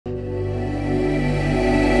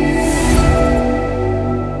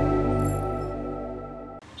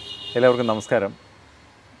എല്ലാവർക്കും നമസ്കാരം.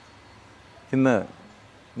 ഇന്ന്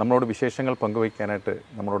നമ്മളോട് വിശേഷങ്ങൾ പങ്കുവയ്ക്കാനായിട്ട്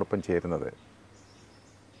നമ്മളോടൊപ്പം ചേരുന്നത്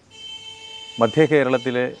മധ്യ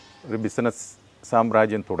കേരളത്തിലെ ഒരു ബിസിനസ്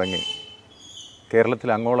സാമ്രാജ്യം തുടങ്ങി കേരളത്തിൽ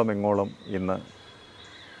അങ്ങോളം ഇങ്ങോളം ഇന്ന്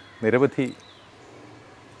നിരവധി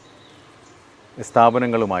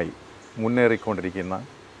സ്ഥാപനങ്ങളുമായി മുന്നേറിക്കൊണ്ടിരിക്കുന്ന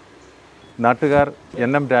നാട്ടുകാർ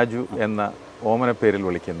M രാജു എന്ന ഓമനപ്പേരിൽ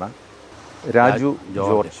വിളിക്കുന്ന രാജു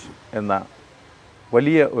ജോർജ് എന്ന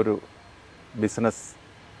വലിയ ഒരു ബിസിനസ്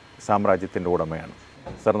സാമ്രാജ്യത്തിൻ്റെ ഉടമയാണ്.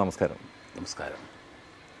 സാർ നമസ്കാരം. നമസ്കാരം.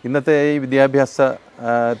 ഇന്നത്തെ ഈ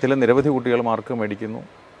വിദ്യാഭ്യാസത്തിൽ നിരവധി കുട്ടികൾ മാർക്ക് മേടിക്കുന്നു.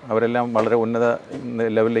 അവരെല്ലാം വളരെ ഉന്നത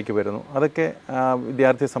ലെവലിലേക്ക് വരുന്നു. അതൊക്കെ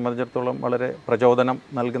വിദ്യാർത്ഥിയെ സംബന്ധിച്ചിടത്തോളം വളരെ പ്രചോദനം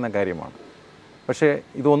നൽകുന്ന കാര്യമാണ്. പക്ഷേ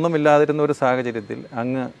ഇതൊന്നുമില്ലാതിരുന്ന ഒരു സാഹചര്യത്തിൽ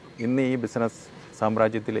അങ്ങ് ഇന്ന് ഈ ബിസിനസ്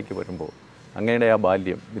സാമ്രാജ്യത്തിലേക്ക് വരുമ്പോൾ അങ്ങയുടെ ആ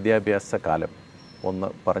ബാല്യം, വിദ്യാഭ്യാസ കാലം ഒന്ന്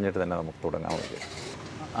പറഞ്ഞിട്ട് തന്നെ നമുക്ക് തുടങ്ങാമല്ലോ.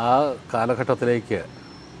 ആ കാലഘട്ടത്തിലേക്ക്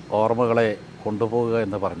ഓർമ്മകളെ കൊണ്ടുപോകുക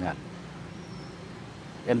എന്ന് പറഞ്ഞാൽ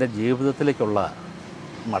എൻ്റെ ജീവിതത്തിലേക്കുള്ള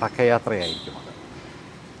മടക്കയാത്രയായിരിക്കും അത്.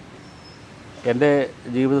 എൻ്റെ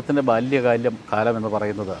ജീവിതത്തിൻ്റെ കാലം എന്ന്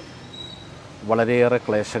പറയുന്നത് വളരെയേറെ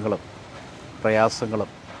ക്ലേശങ്ങളും പ്രയാസങ്ങളും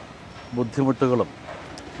ബുദ്ധിമുട്ടുകളും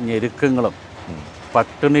ഞെരുക്കങ്ങളും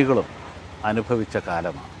പട്ടിണികളും അനുഭവിച്ച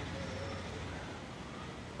കാലമാണ്.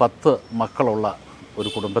 10 മക്കളുള്ള ഒരു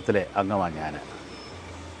കുടുംബത്തിലെ അംഗമാണ് ഞാൻ.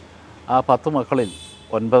 ആ 10 മക്കളിൽ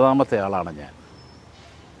 9ാമത്തെ ആളാണ് ഞാൻ.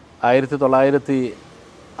 1960,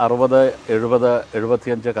 70,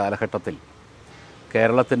 75 കാലഘട്ടത്തിൽ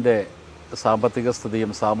കേരളത്തിൻ്റെ സാമ്പത്തിക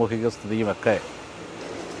സ്ഥിതിയും സാമൂഹിക സ്ഥിതിയുമൊക്കെ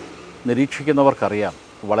നിരീക്ഷിക്കുന്നവർക്കറിയാം,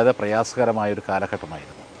 വളരെ പ്രയാസകരമായൊരു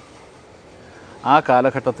കാലഘട്ടമായിരുന്നു. ആ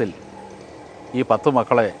കാലഘട്ടത്തിൽ ഈ 10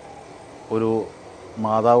 മക്കളെ ഒരു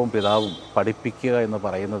മാതാവും പിതാവും പഠിപ്പിക്കുക എന്ന്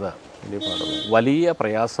പറയുന്നത് വലിയ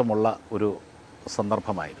പ്രയാസമുള്ള ഒരു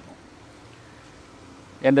സന്ദർഭമായിരുന്നു.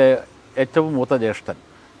 എൻ്റെ ഏറ്റവും മൂത്ത ജ്യേഷ്ഠൻ,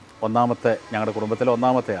 ഞങ്ങളുടെ കുടുംബത്തിലെ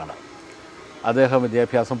 1ാമത്തെ ആൾ, അദ്ദേഹം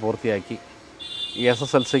വിദ്യാഭ്യാസം പൂർത്തിയാക്കി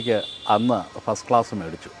SSLCക്ക് അന്ന് ഫസ്റ്റ് ക്ലാസ്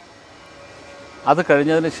മേടിച്ചു. അത്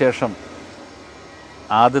കഴിഞ്ഞതിന് ശേഷം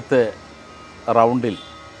ആദ്യത്തെ റൗണ്ടിൽ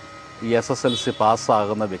SSLC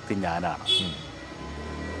പാസ്സാകുന്ന വ്യക്തി ഞാനാണ്.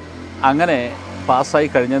 അങ്ങനെ പാസ്സായി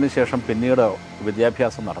കഴിഞ്ഞതിന് ശേഷം പിന്നീട്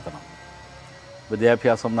വിദ്യാഭ്യാസം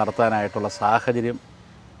നടത്താനായിട്ടുള്ള സാഹചര്യം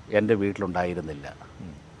എൻ്റെ വീട്ടിലുണ്ടായിരുന്നില്ല.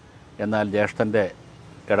 എന്നാൽ ജ്യേഷ്ഠൻ്റെ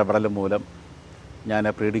ഇടപെടൽ മൂലം ഞാൻ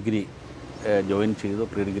പ്രീ ഡിഗ്രി ജോയിൻ ചെയ്തു,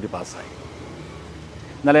 പ്രീ ഡിഗ്രി പാസ്സായി.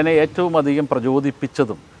 എന്നാൽ എന്നെ ഏറ്റവും അധികം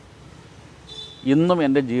പ്രചോദിപ്പിച്ചതും ഇന്നും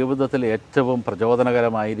എൻ്റെ ജീവിതത്തിൽ ഏറ്റവും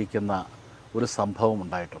പ്രചോദനകരമായിരിക്കുന്ന ഒരു സംഭവം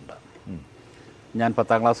ഉണ്ടായിട്ടുണ്ട്. ഞാൻ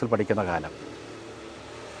 10ാം ക്ലാസ്സിൽ പഠിക്കുന്ന കാലം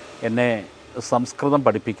എന്നെ സംസ്കൃതം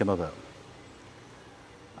പഠിപ്പിക്കുന്നത്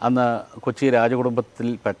അന്ന് കൊച്ചി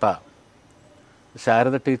രാജകുടുംബത്തിൽപ്പെട്ട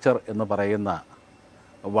ശാരദ ടീച്ചർ എന്ന് പറയുന്ന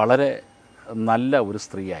വളരെ നല്ല ഒരു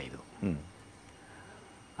സ്ത്രീയായിരുന്നു.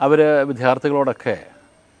 അവർ വിദ്യാർത്ഥികളോടൊക്കെ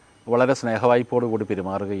വളരെ സ്നേഹവായ്പോടുകൂടി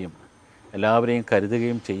പെരുമാറുകയും എല്ലാവരെയും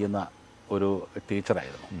കരുതുകയും ചെയ്യുന്ന ഒരു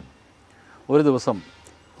ടീച്ചറായിരുന്നു. ഒരു ദിവസം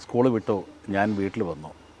സ്കൂൾ വിട്ടു ഞാൻ വീട്ടിൽ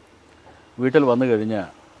വന്നു. വീട്ടിൽ വന്നു കഴിഞ്ഞ്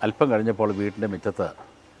അല്പം കഴിഞ്ഞപ്പോൾ വീട്ടിൻ്റെ മുറ്റത്ത്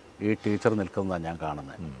ഈ ടീച്ചർ നിൽക്കുന്നതാണ് ഞാൻ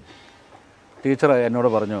കാണുന്നത്. ടീച്ചർ എന്നോട്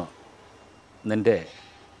പറഞ്ഞു, നിൻ്റെ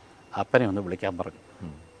അപ്പനെ ഒന്ന് വിളിക്കാൻ പറഞ്ഞു.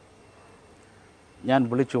 ഞാൻ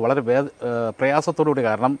വിളിച്ചു, വളരെ പ്രയാസത്തോടുകൂടി.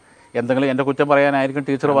 കാരണം എന്തെങ്കിലും എൻ്റെ കുറ്റം പറയാനായിരിക്കും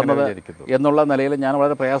ടീച്ചർ വന്നത് എന്നുള്ള നിലയിൽ ഞാൻ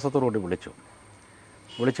വളരെ പ്രയാസത്തോടുകൂടി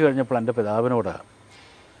വിളിച്ചു കഴിഞ്ഞപ്പോൾ എൻ്റെ പിതാവിനോട്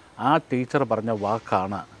ആ ടീച്ചർ പറഞ്ഞ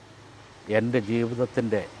വാക്കാണ് എൻ്റെ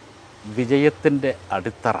ജീവിതത്തിൻ്റെ വിജയത്തിൻ്റെ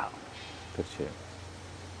അടിത്തറ. തീർച്ചയായും.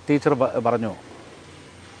 ടീച്ചർ പറഞ്ഞു,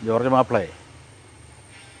 ജോർജ് മാപ്പിളെ,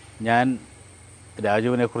 ഞാൻ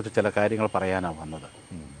രാജുവിനെക്കുറിച്ച് ചില കാര്യങ്ങൾ പറയാനാണ് വന്നത്.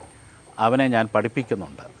 അവനെ ഞാൻ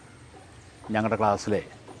പഠിപ്പിക്കുന്നുണ്ട്. ഞങ്ങളുടെ ക്ലാസ്സിലെ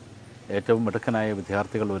ഏറ്റവും മിടുക്കനായ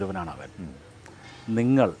വിദ്യാർത്ഥികളിൽ ഒരുവനാണ് അവൻ.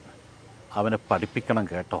 നിങ്ങൾ അവനെ പഠിപ്പിക്കണം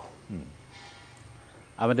കേട്ടോ.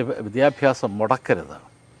 അവൻ്റെ വിദ്യാഭ്യാസം മുടക്കരുത്.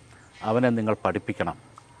 അവനെ നിങ്ങൾ പഠിപ്പിക്കണം.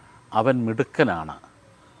 അവൻ മിടുക്കനാണ്.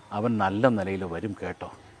 അവൻ നല്ല നിലയിൽ വരും കേട്ടോ.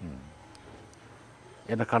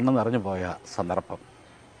 എൻ്റെ കണ്ണ് നിറഞ്ഞു പോയ സന്ദർഭം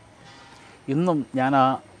ഇന്നും ഞാൻ ആ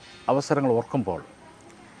അവസരങ്ങൾ ഓർക്കുമ്പോൾ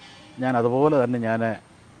ഞാൻ അതുപോലെ തന്നെ ഞാൻ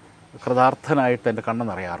കൃതാർത്ഥനായിട്ട് എൻ്റെ കണ്ണ്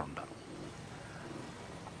നിറയാറുണ്ട്.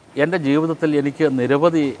 എൻ്റെ ജീവിതത്തിൽ എനിക്ക്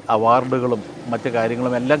നിരവധി അവാർഡുകളും മറ്റ്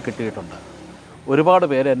കാര്യങ്ങളും എല്ലാം കിട്ടിയിട്ടുണ്ട്. ഒരുപാട്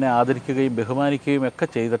പേര് എന്നെ ആദരിക്കുകയും ബഹുമാനിക്കുകയും ഒക്കെ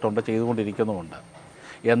ചെയ്തുകൊണ്ടിരിക്കുന്നുമുണ്ട്.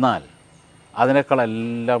 എന്നാൽ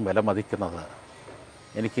അതിനേക്കാളെല്ലാം വില മതിക്കുന്നത്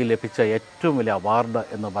എനിക്ക് ലഭിച്ച ഏറ്റവും വലിയ അവാർഡ്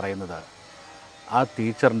എന്ന് പറയുന്നത് ആ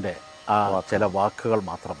ടീച്ചറിൻ്റെ ആ ചില വാക്കുകൾ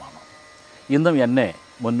മാത്രമാണ്. ഇന്നും എന്നെ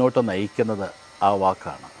മുന്നോട്ട് നയിക്കുന്നത് ആ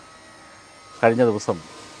വാക്കാണ്. കഴിഞ്ഞ ദിവസം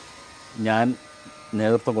ഞാൻ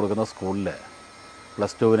നേതൃത്വം കൊടുക്കുന്ന സ്കൂളിൽ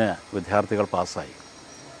 +2 വിദ്യാർത്ഥികൾ പാസ്സായി.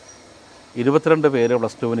 22 പേര്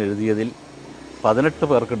 +2 എഴുതിയതിൽ 18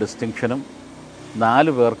 പേർക്ക് ഡിസ്റ്റിങ്ഷനും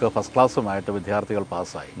 4 പേർക്ക് ഫസ്റ്റ് ക്ലാസ്സുമായിട്ട് വിദ്യാർത്ഥികൾ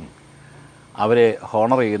പാസ്സായി. അവരെ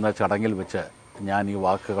ഹോണർ ചെയ്യുന്ന ചടങ്ങിൽ വെച്ച് ഞാൻ ഈ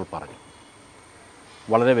വാക്കുകൾ പറഞ്ഞു.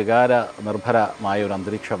 വളരെ വികാര നിർഭരമായ ഒരു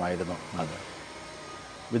അന്തരീക്ഷമായിരുന്നു അത്.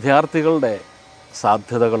 വിദ്യാർത്ഥികളുടെ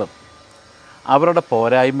സാധ്യതകളും അവരുടെ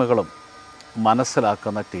പോരായ്മകളും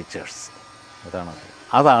മനസ്സിലാക്കുന്ന ടീച്ചേഴ്സ്,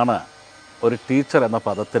 അതാണ് ഒരു ടീച്ചർ എന്ന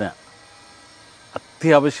പദത്തിന്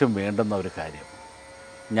അത്യാവശ്യം വേണ്ടുന്ന ഒരു കാര്യം.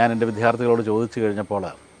 ഞാൻ എൻ്റെ വിദ്യാർത്ഥികളോട് ചോദിച്ചു കഴിഞ്ഞപ്പോൾ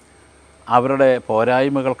അവരുടെ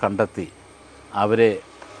പോരായ്മകൾ കണ്ടെത്തി അവരെ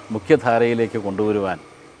മുഖ്യധാരയിലേക്ക് കൊണ്ടുവരുവാൻ,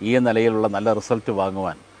 ഈ നിലയിലുള്ള നല്ല റിസൾട്ട്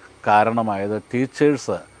വാങ്ങുവാൻ കാരണമായത്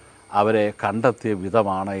ടീച്ചേഴ്സ് അവരെ കണ്ടെത്തിയ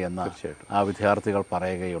വിധമാണ് എന്ന് ആ വിദ്യാർത്ഥികൾ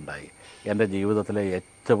പറയുകയുണ്ടായി. എൻ്റെ ജീവിതത്തിലെ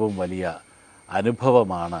ഏറ്റവും വലിയ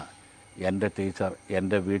അനുഭവമാണ് എൻ്റെ ടീച്ചർ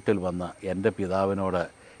എൻ്റെ വീട്ടിൽ വന്ന് എൻ്റെ പിതാവിനോട്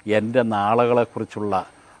എൻ്റെ നാളുകളെക്കുറിച്ചുള്ള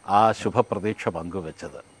ആ ശുഭപ്രതീക്ഷ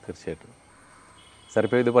പങ്കുവെച്ചത്. തീർച്ചയായിട്ടും സാർ,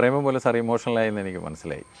 ഇപ്പോൾ ഇത് പറയുമ്പോൾ പോലെ സാർ ഇമോഷണലായെന്ന് എനിക്ക്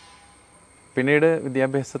മനസ്സിലായി. പിന്നീട്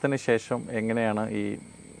വിദ്യാഭ്യാസത്തിന് ശേഷം എങ്ങനെയാണ് ഈ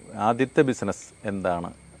ആദ്യത്തെ ബിസിനസ് എന്താണ്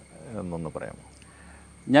എന്നൊന്ന് പറയാമോ?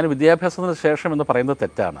 ഞാൻ വിദ്യാഭ്യാസത്തിന് ശേഷം എന്ന് പറയുന്നത്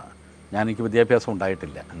തെറ്റാണ്. എനിക്ക് വിദ്യാഭ്യാസം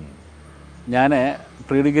ഉണ്ടായിട്ടില്ല. ഞാൻ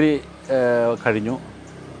പ്രീ ഡിഗ്രി കഴിഞ്ഞു.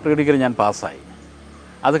 പ്രീ ഡിഗ്രി ഞാൻ പാസ്സായി.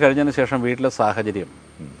 അത് കഴിഞ്ഞതിന് ശേഷം വീട്ടിലെ സാഹചര്യം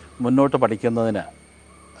മുന്നോട്ട് പഠിക്കുന്നതിന്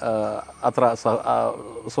അത്ര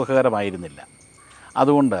സുഖകരമായിരുന്നില്ല.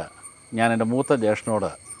 അതുകൊണ്ട് ഞാൻ എൻ്റെ മൂത്ത ജ്യേഷ്ഠനോട്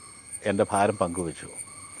എൻ്റെ ഭാരം പങ്കുവെച്ചു.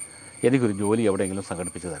 എനിക്കൊരു ജോലി എവിടെയെങ്കിലും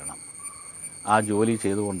സംഘടിപ്പിച്ച് തരണം. ആ ജോലി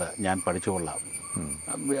ചെയ്തുകൊണ്ട് ഞാൻ പഠിച്ചുകൊള്ളാം.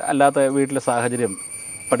 അല്ലാത്ത വീട്ടിലെ സാഹചര്യം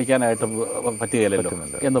പഠിക്കാനായിട്ട് പറ്റുകയില്ലല്ലോ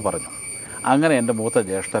എന്ന് പറഞ്ഞു. അങ്ങനെ എൻ്റെ മൂത്ത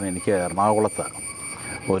ജ്യേഷ്ഠൻ എനിക്ക് എറണാകുളത്ത്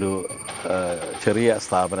ഒരു ചെറിയ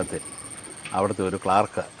സ്ഥാപനത്തിൽ അവിടുത്തെ ഒരു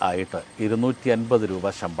ക്ലാർക്ക് ആയിട്ട് 250 രൂപ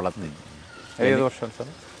ശമ്പളത്തിൽ,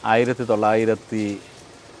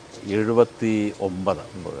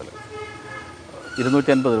 1979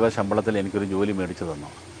 250 രൂപ ശമ്പളത്തിൽ എനിക്കൊരു ജോലി മേടിച്ചു തന്നു.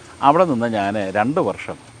 അവിടെ നിന്ന് ഞാൻ 2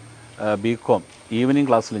 വർഷം ബികോം ഈവനിങ്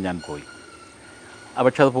ക്ലാസ്സിൽ ഞാൻ പോയി.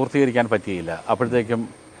 പക്ഷെ അത് പൂർത്തീകരിക്കാൻ പറ്റിയില്ല. അപ്പോഴത്തേക്കും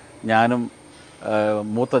ഞാനും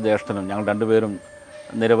മൂത്ത ജ്യേഷ്ഠനും ഞങ്ങൾ രണ്ടുപേരും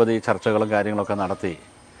നിരവധി ചർച്ചകളും കാര്യങ്ങളൊക്കെ നടത്തി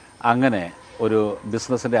അങ്ങനെ ഒരു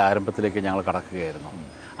ബിസിനസ്സിൻ്റെ ആരംഭത്തിലേക്ക് ഞങ്ങൾ കടക്കുകയായിരുന്നു.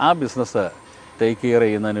 ആ ബിസിനസ് ടേക്ക് കെയർ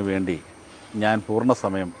ചെയ്യുന്നതിന് വേണ്ടി ഞാൻ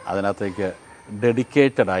പൂർണ്ണസമയം അതിനകത്തേക്ക്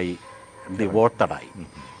ഡെഡിക്കേറ്റഡായി, ഡിവോട്ടഡായി.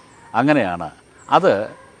 അങ്ങനെയാണ് അത്.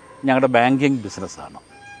 ഞങ്ങളുടെ ബാങ്കിങ് ബിസിനസ്സാണ്.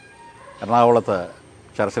 എറണാകുളത്ത്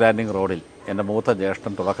ചർച്ച് ലാൻഡിങ് റോഡിൽ എൻ്റെ മൂത്ത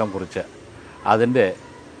ജ്യേഷ്ഠൻ തുടക്കം കുറിച്ച് അതിൻ്റെ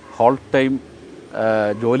ഹോൾ ടൈം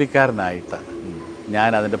ജോലിക്കാരനായിട്ട് ഞാൻ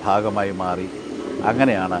അതിൻ്റെ ഭാഗമായി മാറി.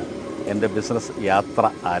 അങ്ങനെയാണ് എൻ്റെ ബിസിനസ് യാത്ര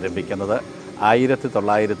ആരംഭിക്കുന്നത്.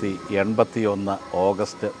 1981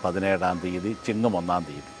 ഓഗസ്റ്റ് 17 ചിങ്ങം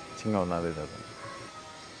 1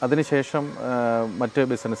 അതിനുശേഷം മറ്റ്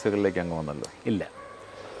ബിസിനസ്സുകളിലേക്ക് അങ്ങ് വന്നല്ലോ? ഇല്ല.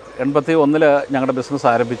 81 ഞങ്ങളുടെ ബിസിനസ്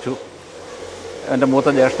ആരംഭിച്ചു. എൻ്റെ മൂത്ത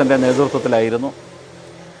ജ്യേഷ്ഠൻ്റെ നേതൃത്വത്തിലായിരുന്നു.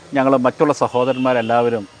 ഞങ്ങൾ മറ്റുള്ള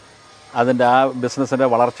സഹോദരന്മാരെല്ലാവരും അതിൻ്റെ ആ ബിസിനസ്സിൻ്റെ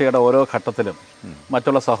വളർച്ചയുടെ ഓരോ ഘട്ടത്തിലും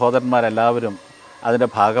മറ്റുള്ള സഹോദരന്മാരെല്ലാവരും അതിൻ്റെ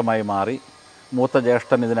ഭാഗമായി മാറി. മൂത്ത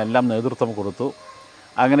ജ്യേഷ്ഠൻ ഇതിനെല്ലാം നേതൃത്വം കൊടുത്തു.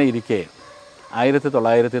 അങ്ങനെ ഇരിക്കെ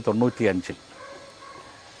 1995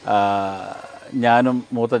 ഞാനും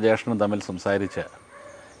മൂത്ത ജ്യേഷ്ഠനും തമ്മിൽ സംസാരിച്ച്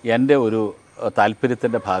എൻ്റെ ഒരു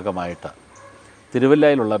താല്പര്യത്തിൻ്റെ ഭാഗമായിട്ട്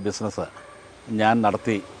തിരുവല്ലയിലുള്ള ബിസിനസ് ഞാൻ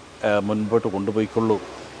നടത്തി മുൻപോട്ട് കൊണ്ടുപോയിക്കൊള്ളൂ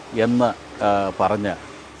എന്ന് പറഞ്ഞ്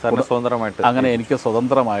സ്വതന്ത്രമായിട്ട് അങ്ങനെ എനിക്ക്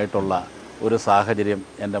സ്വതന്ത്രമായിട്ടുള്ള ഒരു സാഹചര്യം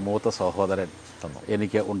എൻ്റെ മൂത്ത സഹോദരൻ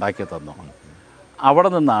എനിക്ക് ഉണ്ടാക്കി തന്നു. അവിടെ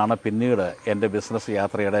നിന്നാണ് പിന്നീട് എൻ്റെ ബിസിനസ്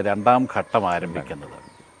യാത്രയുടെ 2ാം ഘട്ടം ആരംഭിക്കുന്നത്.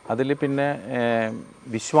 അതിൽ പിന്നെ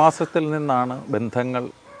വിശ്വാസത്തിൽ നിന്നാണ് ബന്ധങ്ങൾ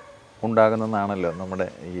ഉണ്ടാകുന്നതെന്നാണല്ലോ നമ്മുടെ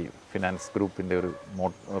ഈ ഫിനാൻസ് ഗ്രൂപ്പിൻ്റെ ഒരു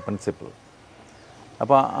പ്രിൻസിപ്പിൾ.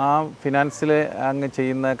 അപ്പോൾ ആ ഫിനാൻസിലെ അങ്ങ്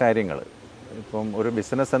ചെയ്യുന്ന കാര്യങ്ങൾ ഇപ്പം ഒരു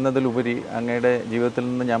ബിസിനസ് എന്നതിലുപരി അങ്ങയുടെ ജീവിതത്തിൽ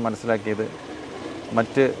നിന്ന് ഞാൻ മനസ്സിലാക്കിയത്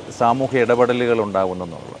മറ്റ് സാമൂഹ്യ ഇടപെടലുകൾ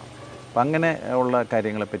ഉണ്ടാകുന്നെന്നുള്ളതാണ്. അപ്പം അങ്ങനെ ഉള്ള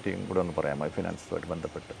കാര്യങ്ങളെപ്പറ്റിയും കൂടെ ഒന്ന് പറയാമോ ഫിനാൻസുമായിട്ട്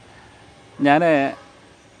ബന്ധപ്പെട്ട്? ഞാൻ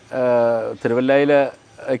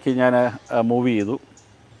തിരുവല്ലയിലേക്ക് ഞാൻ മൂവ് ചെയ്തു.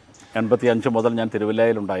 85 മുതൽ ഞാൻ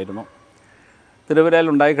തിരുവല്ലയിലുണ്ടായിരുന്നു.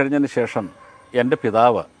 തിരുവല്ലയിലുണ്ടായി കഴിഞ്ഞതിന് ശേഷം എൻ്റെ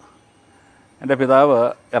പിതാവ്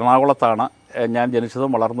എറണാകുളത്താണ്. ഞാൻ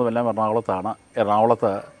ജനിച്ചതും വളർന്നതുമെല്ലാം എറണാകുളത്താണ്.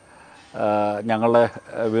 എറണാകുളത്ത് ഞങ്ങളുടെ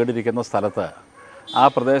വീടിരിക്കുന്ന സ്ഥലത്ത് ആ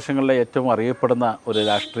പ്രദേശങ്ങളിലെ ഏറ്റവും അറിയപ്പെടുന്ന ഒരു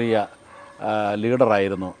രാഷ്ട്രീയ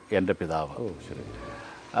ലീഡറായിരുന്നു എൻ്റെ പിതാവ്.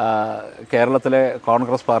 കേരളത്തിലെ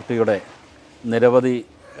കോൺഗ്രസ് പാർട്ടിയുടെ നിരവധി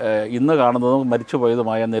ഇന്ന് കാണുന്നതും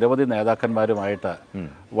മരിച്ചുപോയതുമായ നിരവധി നേതാക്കന്മാരുമായിട്ട്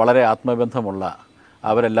വളരെ ആത്മബന്ധമുള്ള,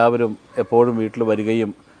 അവരെല്ലാവരും എപ്പോഴും വീട്ടിൽ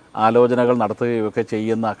വരികയും ആലോചനകൾ നടത്തുകയും ഒക്കെ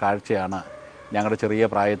ചെയ്യുന്ന കാഴ്ചയാണ് ഞങ്ങളുടെ ചെറിയ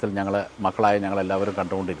പ്രായത്തിൽ ഞങ്ങളെല്ലാവരും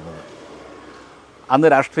കണ്ടുകൊണ്ടിരുന്നത്. അന്ന്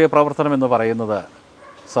രാഷ്ട്രീയ പ്രവർത്തനം എന്ന് പറയുന്നത്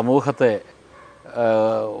സമൂഹത്തെ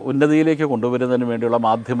ഉന്നതിയിലേക്ക് കൊണ്ടുവരുന്നതിന് വേണ്ടിയുള്ള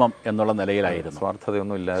മാധ്യമം എന്നുള്ള നിലയിലായിരുന്നു.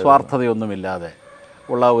 സ്വാർത്ഥതയൊന്നുമില്ലാതെ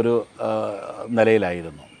ഉള്ള ഒരു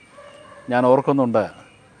നിലയിലായിരുന്നു. ഞാൻ ഓർക്കുന്നുണ്ട്,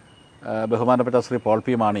 ബഹുമാനപ്പെട്ട ശ്രീ പോൾ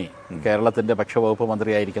പി മാണി കേരളത്തിൻ്റെ ഭക്ഷ്യവകുപ്പ്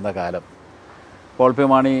മന്ത്രിയായിരിക്കുന്ന കാലം, പോൾ പി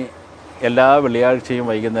മാണി എല്ലാ വെള്ളിയാഴ്ചയും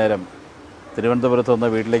വൈകുന്നേരം തിരുവനന്തപുരത്ത് നിന്ന്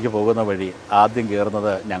വീട്ടിലേക്ക് പോകുന്ന വഴി ആദ്യം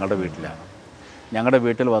കയറുന്നത് ഞങ്ങളുടെ വീട്ടിലാണ്. ഞങ്ങളുടെ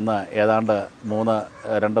വീട്ടിൽ വന്ന് ഏതാണ്ട്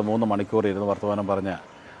 2-3 മണിക്കൂർ ഇരുന്ന് വർത്തമാനം പറഞ്ഞ്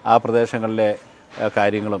ആ പ്രദേശങ്ങളിലെ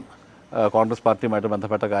കാര്യങ്ങളും കോൺഗ്രസ് പാർട്ടിയുമായിട്ട്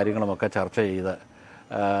ബന്ധപ്പെട്ട കാര്യങ്ങളുമൊക്കെ ചർച്ച ചെയ്ത്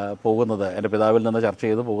പോകുന്നത്, എൻ്റെ പിതാവിൽ നിന്ന് ചർച്ച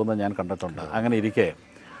ചെയ്ത് പോകുന്നത് ഞാൻ കണ്ടിട്ടുണ്ട്. അങ്ങനെ ഇരിക്കെ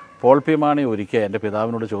പോൾ പി മാണി ഒരിക്കൽ എൻ്റെ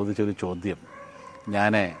പിതാവിനോട് ചോദിച്ചൊരു ചോദ്യം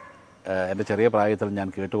എൻ്റെ ചെറിയ പ്രായത്തിൽ ഞാൻ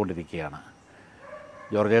കേട്ടുകൊണ്ടിരിക്കുകയാണ്.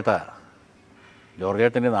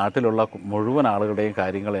 ജോർജേട്ടൻ്റെ നാട്ടിലുള്ള മുഴുവൻ ആളുകളുടെയും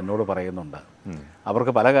കാര്യങ്ങൾ എന്നോട് പറയുന്നുണ്ട്.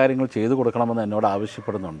 അവർക്ക് പല കാര്യങ്ങൾ ചെയ്തു കൊടുക്കണമെന്ന് എന്നോട്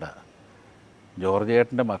ആവശ്യപ്പെടുന്നുണ്ട്.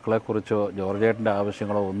 ജോർജേട്ടൻ്റെ മക്കളെക്കുറിച്ചോ ജോർജേട്ടൻ്റെ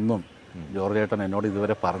ആവശ്യങ്ങളോ ഒന്നും ജോർജേട്ടൻ എന്നോട്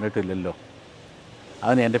ഇതുവരെ പറഞ്ഞിട്ടില്ലല്ലോ.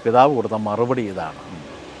 അതിന് എൻ്റെ പിതാവ് കൊടുത്ത മറുപടി ഇതാണ്.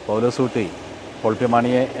 പൗലോസൂട്ടി, പോൾ പി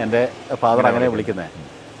മാണിയെ എൻ്റെ ഫാദർ അങ്ങനെ വിളിക്കുന്നത്,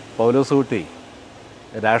 പൗലോസൂട്ടി,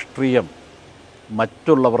 രാഷ്ട്രീയം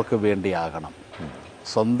മറ്റുള്ളവർക്ക് വേണ്ടിയാകണം,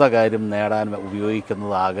 സ്വന്തം കാര്യം നേടാൻ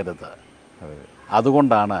ഉപയോഗിക്കുന്നതാകരുത്.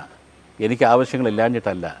 അതുകൊണ്ടാണ് എനിക്ക്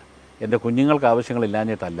ആവശ്യങ്ങളില്ലാഞ്ഞിട്ടല്ല, എൻ്റെ കുഞ്ഞുങ്ങൾക്ക്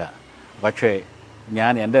ആവശ്യങ്ങളില്ലാഞ്ഞിട്ടല്ല, പക്ഷേ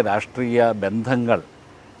ഞാൻ എൻ്റെ രാഷ്ട്രീയ ബന്ധങ്ങൾ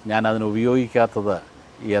ഞാൻ അതിന് ഉപയോഗിക്കാത്തത്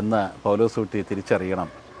എന്ന് പൗലോസൂട്ടി തിരിച്ചറിയണം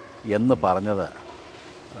എന്ന് പറഞ്ഞത്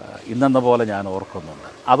ഇന്നെന്ന പോലെ ഞാൻ ഓർക്കുന്നുണ്ട്.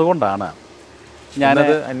 അതുകൊണ്ടാണ്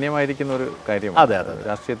ഞാനത് അന്യമായിരിക്കുന്ന ഒരു കാര്യം. അതെ,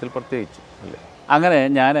 രാഷ്ട്രീയത്തിൽ പ്രത്യേകിച്ച് അല്ലേ. അങ്ങനെ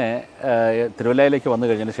ഞാൻ തിരുവല്ലയിലേക്ക് വന്നു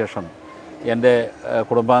കഴിഞ്ഞതിന് ശേഷം എൻ്റെ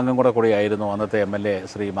കുടുംബാംഗം കൂടിയായിരുന്നു അന്നത്തെ MLA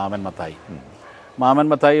ശ്രീ മാമൻ മത്തായി. മാമൻ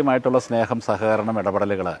മത്തായിയുമായിട്ടുള്ള സ്നേഹം, സഹകരണം,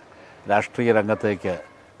 ഇടപെടലുകൾ രാഷ്ട്രീയ രംഗത്തേക്ക്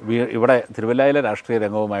ഇവിടെ തിരുവല്ലയിലെ രാഷ്ട്രീയ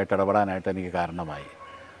രംഗവുമായിട്ട് ഇടപെടാനായിട്ട് എനിക്ക് കാരണമായി.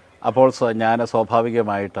 അപ്പോൾ ഞാൻ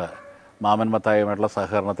സ്വാഭാവികമായിട്ട് മാമൻ മത്തായിയുമായിട്ടുള്ള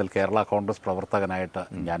സഹകരണത്തിൽ കേരള കോൺഗ്രസ് പ്രവർത്തകനായിട്ട്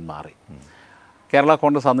ഞാൻ മാറി. കേരള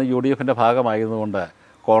കോൺഗ്രസ് അന്ന് UDFൻ്റെ ഭാഗമായതുകൊണ്ട്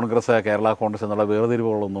കേരള കോൺഗ്രസ് എന്നുള്ള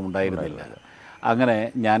വേർതിരിവുകളൊന്നും ഉണ്ടായിരുന്നില്ല. അങ്ങനെ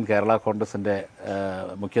ഞാൻ കേരള കോൺഗ്രസിൻ്റെ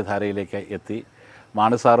മുഖ്യധാരയിലേക്ക് എത്തി.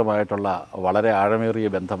 മാണിസാറുമായിട്ടുള്ള വളരെ ആഴമേറിയ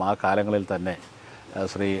ബന്ധം ആ കാലങ്ങളിൽ തന്നെ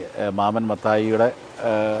ശ്രീ മാമൻ മത്തായിയുടെ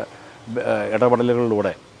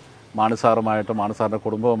ഇടപെടലുകളിലൂടെ മാണിസാറുമായിട്ടും മാണിസാറിൻ്റെ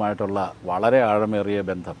കുടുംബവുമായിട്ടുള്ള വളരെ ആഴമേറിയ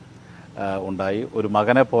ബന്ധം ഉണ്ടായി. ഒരു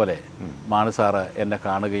മകനെ പോലെ മാണിസാറ് എന്നെ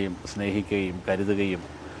കാണുകയും സ്നേഹിക്കുകയും കരുതുകയും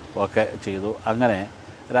ഒക്കെ ചെയ്തു. അങ്ങനെ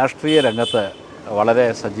രാഷ്ട്രീയ രംഗത്ത് വളരെ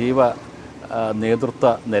സജീവ നേതൃത്വ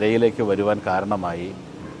നിരയിലേക്ക് വരുവാൻ കാരണമായി.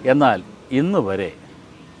 എന്നാൽ ഇന്ന് വരെ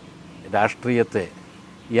രാഷ്ട്രീയത്തെ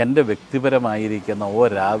എൻ്റെ വ്യക്തിപരമായിരിക്കുന്ന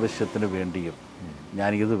ഒരാവശ്യത്തിന് വേണ്ടിയും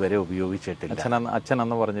ഞാൻ ഇതുവരെ ഉപയോഗിച്ചിട്ടില്ല. അച്ഛൻ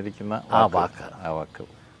അന്ന് പറഞ്ഞിരിക്കുന്ന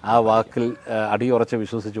ആ വാക്കിൽ അടിയുറച്ച്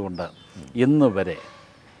വിശ്വസിച്ചുകൊണ്ട് ഇന്ന് വരെ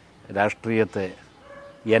രാഷ്ട്രീയത്തെ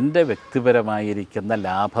എൻ്റെ വ്യക്തിപരമായിരിക്കുന്ന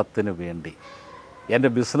ലാഭത്തിന് വേണ്ടി, എൻ്റെ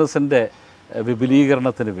ബിസിനസ്സിൻ്റെ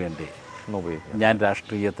വിപുലീകരണത്തിന് വേണ്ടി ഞാൻ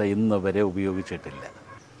രാഷ്ട്രീയത്തെ ഇന്ന് വരെ ഉപയോഗിച്ചിട്ടില്ല.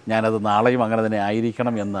 ഞാനത് നാളെയും അങ്ങനെ തന്നെ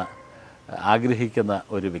ആയിരിക്കണം എന്ന് ആഗ്രഹിക്കുന്ന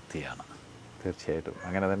ഒരു വ്യക്തിയാണ്. തീർച്ചയായിട്ടും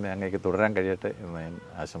അങ്ങനെ തന്നെ അങ്ങേക്ക് തുടരാൻ കഴിയട്ടെ എന്ന് ഞാൻ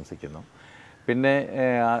ആശംസിക്കുന്നു. പിന്നെ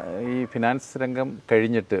ഈ ഫിനാൻസ് രംഗം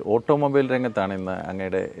കഴിഞ്ഞിട്ട് ഓട്ടോമൊബൈൽ രംഗത്താണ് ഇന്ന്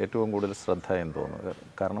അങ്ങയുടെ ഏറ്റവും കൂടുതൽ ശ്രദ്ധ എന്ന് തോന്നുന്നത്.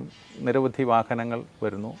 കാരണം നിരവധി വാഹനങ്ങൾ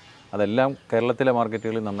വരുന്നു, അതെല്ലാം കേരളത്തിലെ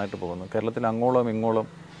മാർക്കറ്റുകളിൽ നന്നായിട്ട് പോകുന്നു. കേരളത്തിൽ അങ്ങോളം ഇങ്ങോളം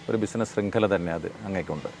ഒരു ബിസിനസ് ശൃംഖല തന്നെ അത്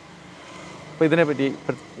അങ്ങേക്കുണ്ട്. അപ്പോൾ ഇതിനെപ്പറ്റി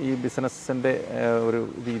ഈ ബിസിനസ്സിൻ്റെ ഒരു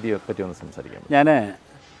രീതിയെ പറ്റി ഒന്ന് സംസാരിക്കാം. ഞാൻ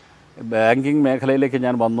ബാങ്കിങ് മേഖലയിലേക്ക്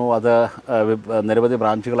ഞാൻ വന്നു. അത് നിരവധി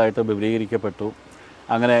ബ്രാഞ്ചുകളായിട്ട് വിപുലീകരിക്കപ്പെട്ടു.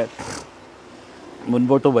 അങ്ങനെ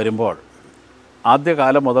മുൻപോട്ട് വരുമ്പോൾ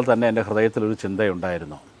ആദ്യകാലം മുതൽ തന്നെ എൻ്റെ ഹൃദയത്തിലൊരു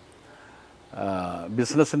ചിന്തയുണ്ടായിരുന്നു.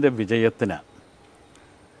 ബിസിനസ്സിൻ്റെ വിജയത്തിന്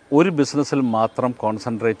ഒരു ബിസിനസ്സിൽ മാത്രം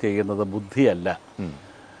കോൺസെൻട്രേറ്റ് ചെയ്യുന്നത് ബുദ്ധിയല്ല.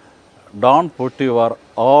 Don't put your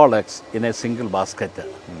all eggs in A single basket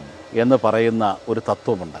എന്ന് പറയുന്ന ഒരു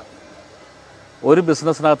തത്വമുണ്ട്. ഒരു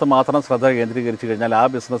ബിസിനസ്സിനകത്ത് മാത്രം ശ്രദ്ധ കേന്ദ്രീകരിച്ച് കഴിഞ്ഞാൽ ആ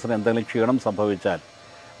ബിസിനസ്സിന് എന്തെങ്കിലും ക്ഷീണം സംഭവിച്ചാൽ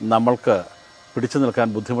നമ്മൾക്ക് പിടിച്ചു നിൽക്കാൻ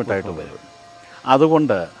ബുദ്ധിമുട്ടായിട്ട് വരും.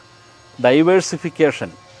 അതുകൊണ്ട്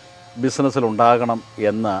ഡൈവേഴ്സിഫിക്കേഷൻ ബിസിനസ്സിലുണ്ടാകണം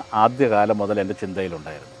എന്ന് ആദ്യകാലം മുതൽ എൻ്റെ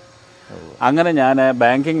ചിന്തയിലുണ്ടായിരുന്നു. അങ്ങനെ ഞാൻ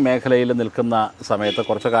ബാങ്കിങ് മേഖലയിൽ നിൽക്കുന്ന സമയത്ത്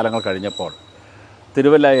കുറച്ച് കാലങ്ങൾ കഴിഞ്ഞപ്പോൾ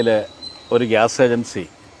തിരുവല്ലയിൽ ഒരു ഗ്യാസ് ഏജൻസി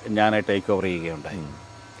ഞാൻ ടേക്ക് ഓവർ ചെയ്യുകയുണ്ടായി.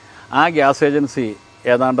 ആ ഗ്യാസ് ഏജൻസി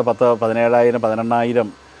ഏതാണ്ട് 17,000-18,000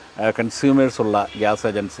 കൺസ്യൂമേഴ്സുള്ള ഗ്യാസ്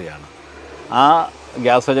ഏജൻസിയാണ്. ആ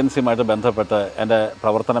ഗ്യാസ് ഏജൻസിയുമായിട്ട് ബന്ധപ്പെട്ട് എൻ്റെ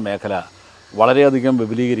പ്രവർത്തന മേഖല വളരെയധികം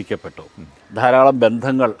വിപുലീകരിക്കപ്പെട്ടു. ധാരാളം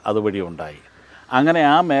ബന്ധങ്ങൾ അതുവഴി ഉണ്ടായി. അങ്ങനെ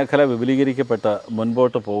ആ മേഖല വിപുലീകരിക്കപ്പെട്ട്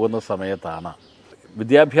മുൻപോട്ട് പോകുന്ന സമയത്താണ്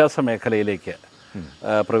വിദ്യാഭ്യാസ മേഖലയിലേക്ക്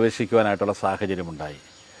പ്രവേശിക്കുവാനായിട്ടുള്ള സാഹചര്യമുണ്ടായി.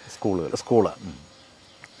 സ്കൂള്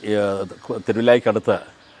തിരുവല്ലായ്ക്കടുത്ത്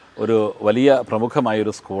ഒരു വലിയ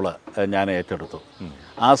പ്രമുഖമായൊരു സ്കൂള് ഞാൻ ഏറ്റെടുത്തു.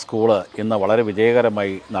 ആ സ്കൂള് ഇന്ന് വളരെ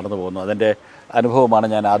വിജയകരമായി നടന്നു പോകുന്നു. അതിൻ്റെ അനുഭവമാണ്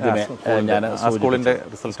ഞാൻ ആദ്യമേ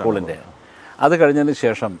സ്കൂളിൻ്റെ. അത് കഴിഞ്ഞതിന്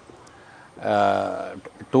ശേഷം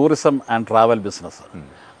ടൂറിസം ആൻഡ് ട്രാവൽ ബിസിനസ്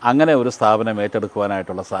അങ്ങനെ ഒരു സ്ഥാപനം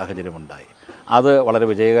ഏറ്റെടുക്കുവാനായിട്ടുള്ള സാഹചര്യമുണ്ടായി. അത് വളരെ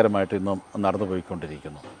വിജയകരമായിട്ട് ഇന്നും നടന്നു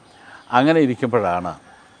പോയിക്കൊണ്ടിരിക്കുന്നു. അങ്ങനെ ഇരിക്കുമ്പോഴാണ്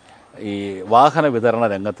ഈ വാഹന വിതരണ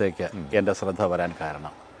രംഗത്തേക്ക് എൻ്റെ ശ്രദ്ധ വരാൻ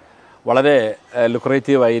കാരണം. വളരെ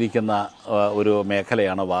ലുക്രേറ്റീവായിരിക്കുന്ന ഒരു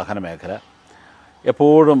മേഖലയാണ് വാഹന മേഖല.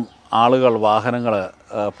 എപ്പോഴും ആളുകൾ വാഹനങ്ങൾ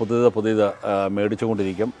പുതിയത്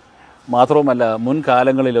മേടിച്ചുകൊണ്ടിരിക്കും. മാത്രവുമല്ല,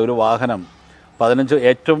 മുൻകാലങ്ങളിൽ ഒരു വാഹനം 15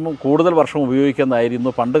 ഏറ്റവും കൂടുതൽ വർഷം ഉപയോഗിക്കുന്നതായിരുന്നു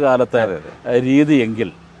പണ്ട് കാലത്തെ രീതിയെങ്കിൽ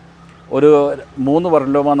ഒരു 3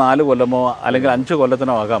 കൊല്ലമോ 4 കൊല്ലമോ അല്ലെങ്കിൽ 5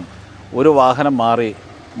 കൊല്ലത്തിനോ അകം ഒരു വാഹനം മാറി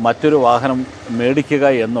മറ്റൊരു വാഹനം മേടിക്കുക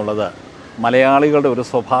എന്നുള്ളത് മലയാളികളുടെ ഒരു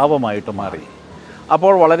സ്വഭാവമായിട്ട് മാറി.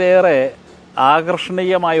 അപ്പോൾ വളരെയേറെ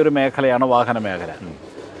ആകർഷണീയമായൊരു മേഖലയാണ് വാഹന മേഖല.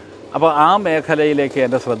 അപ്പോൾ ആ മേഖലയിലേക്ക്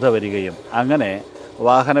എൻ്റെ ശ്രദ്ധ വരികയും അങ്ങനെ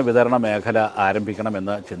വാഹന വിതരണ മേഖല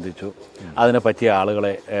ആരംഭിക്കണമെന്ന് ചിന്തിച്ചു. അതിന് പറ്റിയ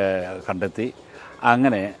ആളുകളെ കണ്ടെത്തി.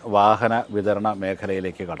 അങ്ങനെ വാഹന വിതരണ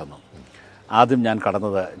മേഖലയിലേക്ക് കടന്നു. ആദ്യം ഞാൻ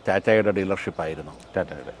കടന്നത് ടാറ്റയുടെ ഡീലർഷിപ്പായിരുന്നു.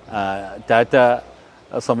 ടാറ്റ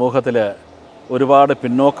സമൂഹത്തിൽ ഒരുപാട്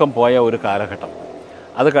പിന്നോക്കം പോയ ഒരു കാലഘട്ടം.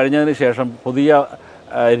 അത് കഴിഞ്ഞതിന് ശേഷം പുതിയ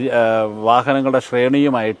വാഹനങ്ങളുടെ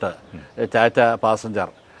ശ്രേണിയുമായിട്ട് ടാറ്റ പാസഞ്ചർ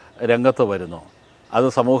രംഗത്ത് വരുന്നു. അത്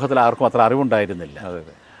സമൂഹത്തിൽ ആർക്കും അത്ര അറിവുണ്ടായിരുന്നില്ല.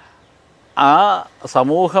 ആ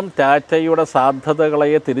സമൂഹം ടാറ്റയുടെ സാധ്യതകളെ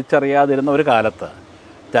തിരിച്ചറിയാതിരുന്ന ഒരു കാലത്ത്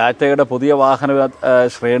ടാറ്റയുടെ പുതിയ വാഹന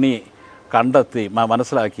ശ്രേണി കണ്ടെത്തി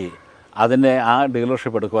മനസ്സിലാക്കി അതിനെ ആ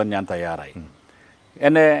ഡീലർഷിപ്പ് എടുക്കുവാൻ ഞാൻ തയ്യാറായി.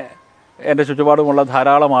 എൻ്റെ ചുറ്റുപാടുമുള്ള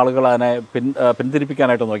ധാരാളം ആളുകൾ അതിനെ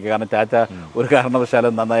പിന്തിരിപ്പിക്കാനായിട്ട് നോക്കി. കാരണം ടാറ്റ ഒരു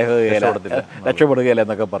കാരണവശാലും രക്ഷപ്പെടുകയില്ല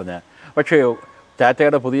എന്നൊക്കെ പറഞ്ഞ്. പക്ഷേ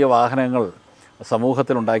ടാറ്റയുടെ പുതിയ വാഹനങ്ങൾ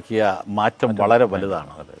സമൂഹത്തിലുണ്ടാക്കിയ മാറ്റം വളരെ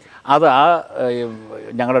വലുതാണ്. അത്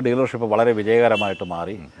ഞങ്ങളുടെ ഡീലർഷിപ്പ് വളരെ വിജയകരമായിട്ട്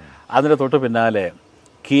മാറി. അതിന് തൊട്ട് പിന്നാലെ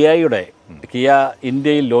കിയ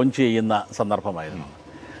ഇന്ത്യയിൽ ലോഞ്ച് ചെയ്യുന്ന സന്ദർഭമായിരുന്നു.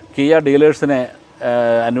 കിയ ഡീലേഴ്സിനെ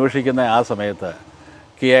അന്വേഷിക്കുന്ന ആ സമയത്ത്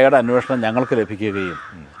കിയയുടെ അന്വേഷണം ഞങ്ങൾക്ക് ലഭിക്കുകയും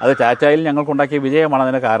അത് ടാറ്റയിൽ ഞങ്ങൾക്കുണ്ടാക്കിയ വിജയമാണ്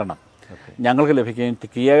അതിന് കാരണം. ഞങ്ങൾക്ക് ലഭിക്കുകയും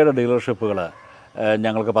കിയയുടെ ഡീലർഷിപ്പുകൾ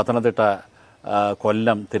ഞങ്ങൾക്ക് പത്തനംതിട്ട,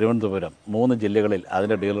 കൊല്ലം, തിരുവനന്തപുരം 3 ജില്ലകളിൽ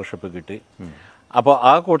അതിൻ്റെ ഡീലർഷിപ്പ് കിട്ടി. അപ്പോൾ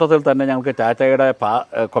ആ കൂട്ടത്തിൽ തന്നെ ഞങ്ങൾക്ക് ടാറ്റയുടെ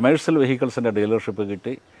കൊമേഴ്ഷ്യൽ വെഹിക്കിൾസിൻ്റെ ഡീലർഷിപ്പ്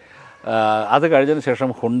കിട്ടി. അത് കഴിഞ്ഞതിന് ശേഷം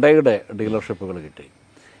ഹുണ്ടയുടെ ഡീലർഷിപ്പുകൾ കിട്ടി.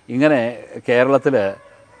 ഇങ്ങനെ കേരളത്തിൽ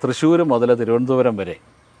തൃശ്ശൂർ മുതൽ തിരുവനന്തപുരം വരെ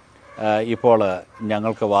ഇപ്പോൾ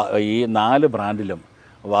ഞങ്ങൾക്ക് ഈ 4 ബ്രാൻഡിലും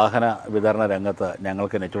വാഹന വിതരണ രംഗത്ത്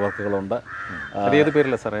ഞങ്ങൾക്ക് നെറ്റ്വർക്കുകളുണ്ട്. ഏത്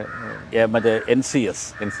പേരില്ല സാറേ? മറ്റേ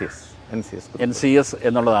NCS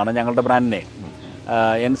എന്നുള്ളതാണ് ഞങ്ങളുടെ ബ്രാൻഡ് നെയിം.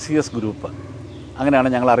 NCS ഗ്രൂപ്പ് അങ്ങനെയാണ്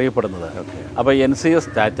ഞങ്ങൾ അറിയപ്പെടുന്നത്. അപ്പോൾ NCS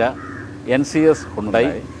Tata, NCS Hyundai,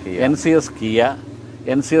 NCS Kia,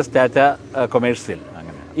 NCS Tata commercial,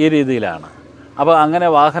 ഈ രീതിയിലാണ്. അപ്പോൾ അങ്ങനെ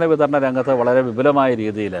വാഹന വിതരണ രംഗത്ത് വളരെ വിപുലമായ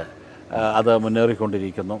രീതിയിൽ അത്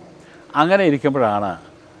മുന്നേറിക്കൊണ്ടിരിക്കുന്നു. അങ്ങനെ ഇരിക്കുമ്പോഴാണ്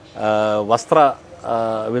വസ്ത്ര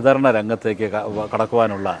വിതരണ രംഗത്തേക്ക്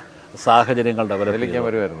കടക്കുവാനുള്ള സാഹചര്യങ്ങൾ ഡെവലപ്പ്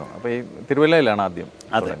വരുമായിരുന്നു. അപ്പോൾ ഈ തിരുവല്ലയിലാണ് ആദ്യം.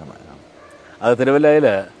 അതെ, അത് തിരുവല്ലയിൽ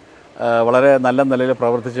വളരെ നല്ല നിലയിൽ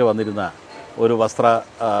പ്രവർത്തിച്ച് വന്നിരുന്ന ഒരു വസ്ത്ര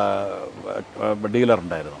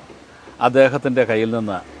ഡീലറുണ്ടായിരുന്നു. അദ്ദേഹത്തിൻ്റെ കയ്യിൽ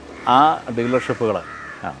നിന്ന് ആ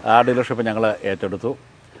ഡീലർഷിപ്പ് ഞങ്ങൾ ഏറ്റെടുത്തു.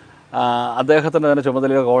 അദ്ദേഹത്തിൻ്റെ തന്നെ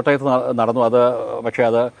ചുമതല കോട്ടയത്ത് നടന്നു. അത് പക്ഷേ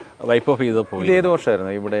അത് വൈപ്പ് ഓഫ് ചെയ്ത് പോയി. ഏത്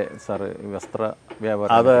വർഷമായിരുന്നു ഇവിടെ സാറ് വസ്ത്ര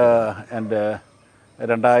വ്യാപാരം? അത് എൻ്റെ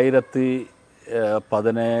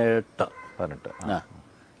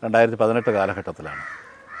 2018 കാലഘട്ടത്തിലാണ്.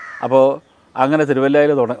 അപ്പോൾ അങ്ങനെ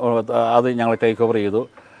തിരുവല്ലയിൽ അത് ഞങ്ങൾ ടേക്ക് ഓവർ ചെയ്തു.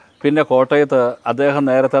 പിന്നെ കോട്ടയത്ത് അദ്ദേഹം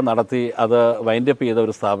നേരത്തെ നടത്തി അത് വൈൻഡപ്പ് ചെയ്ത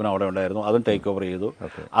ഒരു സ്ഥാപനം അവിടെ ഉണ്ടായിരുന്നു. അതും ടേക്ക് ഓവർ ചെയ്തു.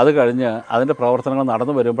 അത് കഴിഞ്ഞ് അതിൻ്റെ പ്രവർത്തനങ്ങൾ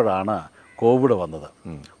നടന്നു വരുമ്പോഴാണ് കോവിഡ് വന്നത്.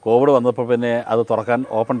 കോവിഡ് വന്നപ്പോൾ പിന്നെ അത്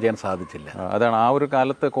ഓപ്പൺ ചെയ്യാൻ സാധിച്ചില്ല. അതാണ് ആ ഒരു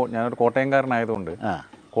കാലത്ത് ഞാനൊരു കോട്ടയംകാരനായതുകൊണ്ട്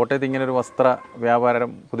കോട്ടയത്ത് ഇങ്ങനൊരു വസ്ത്ര വ്യാപാരം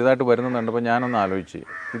പുതിയതായിട്ട് വരുന്നത് കണ്ടപ്പോൾ ഞാനൊന്ന് ആലോചിച്ച്,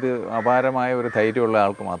 ഇത് അപാരമായ ഒരു ധൈര്യമുള്ള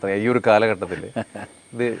ആൾക്ക് മാത്രമേ ഈ ഒരു കാലഘട്ടത്തിൽ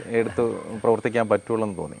ഇത് എടുത്ത് പ്രവർത്തിക്കാൻ പറ്റുള്ളൂ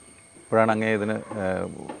എന്ന് തോന്നി. ഇപ്പോഴാണ് അങ്ങനെ ഇതിന്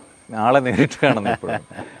ആളെ നേരിട്ട് കാണുന്നത്. ഇപ്പോഴും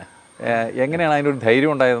എങ്ങനെയാണ് അതിനൊരു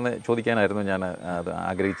ധൈര്യം ഉണ്ടായതെന്ന് ചോദിക്കാനായിരുന്നു ഞാൻ അത്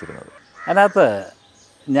ആഗ്രഹിച്ചിരുന്നത്. അതിനകത്ത്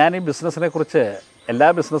ഞാൻ ഈ ബിസിനസ്സിനെക്കുറിച്ച് എല്ലാ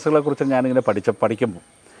ബിസിനസ്സുകളെക്കുറിച്ചും ഞാനിങ്ങനെ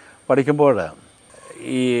പഠിക്കുമ്പോൾ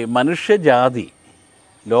ഈ മനുഷ്യജാതി,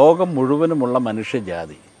 ലോകം മുഴുവനുമുള്ള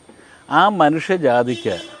മനുഷ്യജാതി, ആ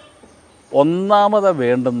മനുഷ്യജാതിക്ക് ഒന്നാമത്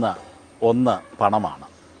വേണ്ടുന്ന ഒന്ന് പണമാണ്.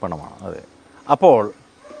 അതെ. അപ്പോൾ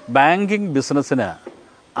ബാങ്കിങ് ബിസിനസ്സിന്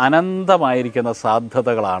അനന്തമായിരിക്കുന്ന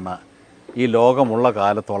സാധ്യതകളാണ് ഈ ലോകമുള്ള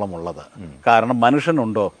കാലത്തോളം ഉള്ളത്. കാരണം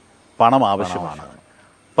മനുഷ്യനുണ്ടോ, പണം ആവശ്യമാണ്.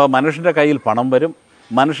 ഇപ്പോൾ മനുഷ്യൻ്റെ കയ്യിൽ പണം വരും,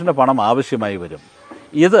 മനുഷ്യൻ്റെ പണം ആവശ്യമായി വരും.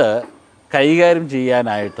 ഇത് കൈകാര്യം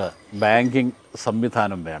ചെയ്യാനായിട്ട് ബാങ്കിങ്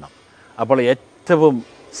സംവിധാനം വേണം. അപ്പോൾ ഏറ്റവും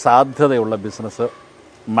സാധ്യതയുള്ള ബിസിനസ്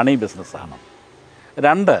മണി ബിസിനസ്സാണ്.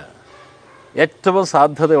 2, ഏറ്റവും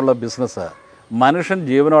സാധ്യതയുള്ള ബിസിനസ് മനുഷ്യൻ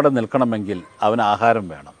ജീവനോടെ നിൽക്കണമെങ്കിൽ അവന് ആഹാരം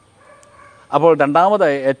വേണം. അപ്പോൾ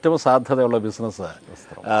രണ്ടാമതായി ഏറ്റവും സാധ്യതയുള്ള ബിസിനസ്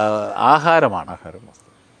ആഹാരമാണ്.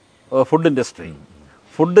 Food industry.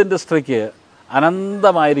 ഫുഡ് ഇൻഡസ്ട്രിക്ക്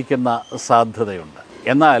അനന്തമായിരിക്കുന്ന സാധ്യതയുണ്ട്.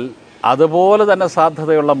 എന്നാൽ അതുപോലെ തന്നെ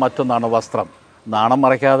സാധ്യതയുള്ള മറ്റൊന്നാണ് വസ്ത്രം. നാണം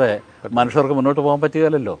മറയ്ക്കാതെ മനുഷ്യർക്ക് മുന്നോട്ട് പോകാൻ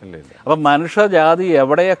പറ്റുകയില്ലല്ലോ. അപ്പം മനുഷ്യജാതി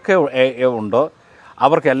എവിടെയൊക്കെ ഉണ്ടോ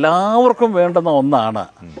അവർക്ക് എല്ലാവർക്കും വേണ്ടുന്ന ഒന്നാണ്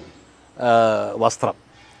വസ്ത്രം.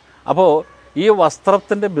 അപ്പോൾ ഈ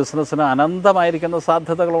വസ്ത്രത്തിൻ്റെ ബിസിനസ്സിന് അനന്തമായിരിക്കുന്ന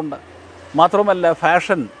സാധ്യതകളുണ്ട്. മാത്രമല്ല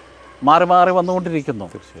ഫാഷൻ മാറി മാറി വന്നുകൊണ്ടിരിക്കുന്നു.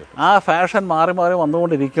 ആ ഫാഷൻ മാറി മാറി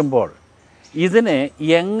വന്നുകൊണ്ടിരിക്കുമ്പോൾ ഇതിനെ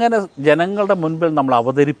എങ്ങനെ ജനങ്ങളുടെ മുൻപിൽ നമ്മൾ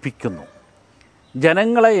അവതരിപ്പിക്കുന്നു,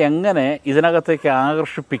 ജനങ്ങളെ എങ്ങനെ ഇതിനകത്തേക്ക്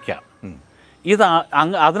ആകർഷിപ്പിക്കാം,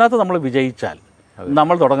 അതിനകത്ത് നമ്മൾ വിജയിച്ചാൽ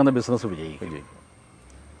നമ്മൾ തുടങ്ങുന്ന ബിസിനസ് വിജയിക്കും.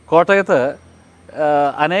 കോട്ടയത്ത്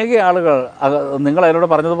അനേക ആളുകൾ നിങ്ങൾ എന്നോട്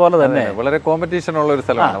പറഞ്ഞതുപോലെ തന്നെ വളരെ കോമ്പറ്റീഷനുള്ള ഒരു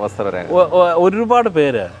സ്ഥലമാണ് വസ്ത്രരംഗം. ഒരുപാട്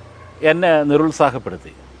പേര് എന്നെ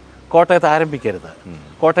നിരുത്സാഹപ്പെടുത്തി. കോട്ടയത്ത് ആരംഭിക്കരുത്,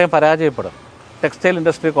 കോട്ടയം പരാജയപ്പെടും, ടെക്സ്റ്റൈൽ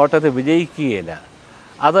ഇൻഡസ്ട്രി കോട്ടയത്ത് വിജയിക്കുകയില്ല,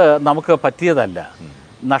 അത് നമുക്ക് പറ്റിയതല്ല,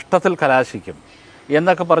 നഷ്ടത്തിൽ കലാശിക്കും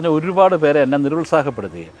എന്നൊക്കെ പറഞ്ഞ് ഒരുപാട് പേരെ എന്നെ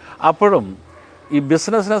നിരുത്സാഹപ്പെടുത്തി. അപ്പോഴും ഈ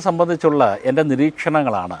ബിസിനസ്സിനെ സംബന്ധിച്ചുള്ള എൻ്റെ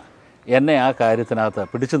നിരീക്ഷണങ്ങളാണ് എന്നെ ആ കാര്യത്തിനകത്ത്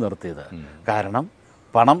പിടിച്ചു നിർത്തിയത്. കാരണം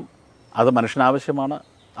പണം അത് മനുഷ്യനാവശ്യമാണ്.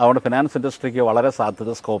 അതുകൊണ്ട് ഫിനാൻസ് ഇൻഡസ്ട്രിക്ക് വളരെ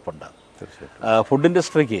സാധ്യത സ്കോപ്പുണ്ട്. ഫുഡ്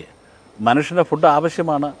ഇൻഡസ്ട്രിക്ക് മനുഷ്യൻ്റെ ഫുഡ്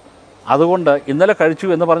ആവശ്യമാണ്. അതുകൊണ്ട് ഇന്നലെ കഴിച്ചു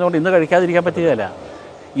എന്ന് പറഞ്ഞുകൊണ്ട് ഇന്ന് കഴിക്കാതിരിക്കാൻ പറ്റുകയില്ല,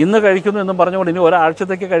 ഇന്ന് കഴിക്കുന്നു എന്നും പറഞ്ഞുകൊണ്ട് ഇനി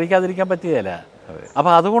ഒരാഴ്ചത്തേക്ക് കഴിക്കാതിരിക്കാൻ പറ്റുകയില്ല.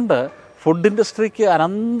 അപ്പോൾ അതുകൊണ്ട് ഫുഡ് ഇൻഡസ്ട്രിക്ക്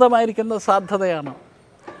അനന്തമായിരിക്കുന്ന സാധ്യതയാണ്.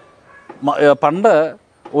 പണ്ട്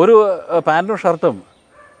ഒരു പാൻറ്റും ഷർട്ടും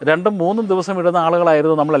 2-3 ദിവസം ഇടുന്ന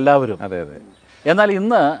ആളുകളായിരുന്നു നമ്മളെല്ലാവരും. എന്നാൽ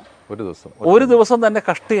ഇന്ന് ഒരു ദിവസം തന്നെ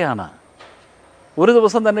കഷ്ടിയാണ്. ഒരു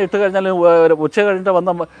ദിവസം തന്നെ ഇട്ട് കഴിഞ്ഞാൽ ഉച്ച കഴിഞ്ഞിട്ട്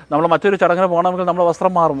വന്ന് നമ്മൾ മറ്റൊരു ചടങ്ങിന് പോകണമെങ്കിൽ നമ്മൾ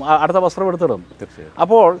വസ്ത്രം മാറും, അടുത്ത വസ്ത്രം എടുത്തിടും.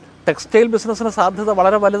 അപ്പോൾ ടെക്സ്റ്റൈൽ ബിസിനസ്സിന് സാധ്യത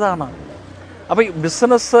വളരെ വലുതാണ്. അപ്പോൾ ഈ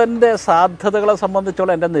ബിസിനസ്സിൻ്റെ സാധ്യതകളെ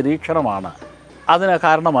സംബന്ധിച്ചുള്ള എൻ്റെ നിരീക്ഷണമാണ് അതിനെ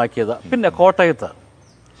കാരണമാക്കിയത്. പിന്നെ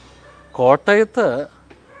കോട്ടയത്ത്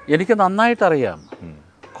എനിക്ക് നന്നായിട്ടറിയാം.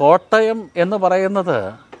 കോട്ടയം എന്ന് പറയുന്നത്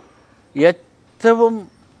ഏറ്റവും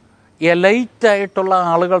എലൈറ്റായിട്ടുള്ള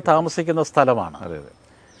ആളുകൾ താമസിക്കുന്ന സ്ഥലമാണ്.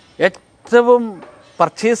 ഏറ്റവും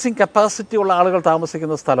പർച്ചേസിങ് കപ്പാസിറ്റി ഉള്ള ആളുകൾ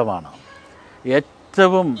താമസിക്കുന്ന സ്ഥലമാണ്.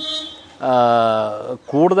 ഏറ്റവും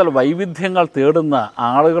കൂടുതൽ വൈവിധ്യങ്ങൾ തേടുന്ന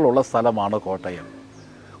ആളുകളുള്ള സ്ഥലമാണ് കോട്ടയം.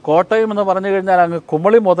 കോട്ടയം എന്ന് പറഞ്ഞു കഴിഞ്ഞാൽ അങ്ങ്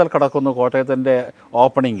കുമളി മുതൽ കിടക്കുന്നു കോട്ടയത്തിൻ്റെ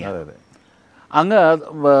ഓപ്പണിങ്. അങ്ങ്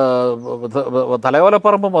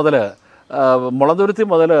തലയോലപ്പറമ്പ് മുതൽ മുളന്തുരുത്തി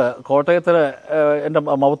മുതൽ കോട്ടയത്തിന് എൻ്റെ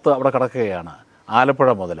മൗത്ത് അവിടെ കിടക്കുകയാണ്, ആലപ്പുഴ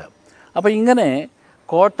മുതൽ. അപ്പോൾ ഇങ്ങനെ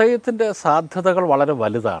കോട്ടയത്തിൻ്റെ സാധ്യതകൾ വളരെ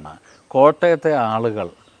വലുതാണ്. കോട്ടയത്തെ ആളുകൾ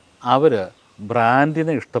അവർ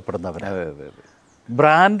ബ്രാൻഡിനെ ഇഷ്ടപ്പെടുന്നവരാണ്.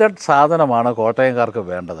 ബ്രാൻഡഡ് സാധനമാണ് കോട്ടയംകാർക്ക്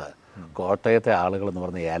വേണ്ടത്. കോട്ടയത്തെ ആളുകൾ എന്ന്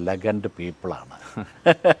പറഞ്ഞാൽ എലഗൻറ്റ് പീപ്പിളാണ്.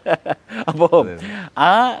 അപ്പോൾ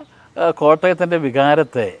ആ കോട്ടയത്തിൻ്റെ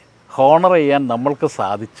വികാരത്തെ ഹോണർ ചെയ്യാൻ നമ്മൾക്ക്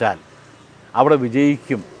സാധിച്ചാൽ അവിടെ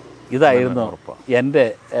വിജയിക്കും. ഇതായിരുന്നു എൻ്റെ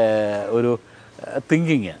ഒരു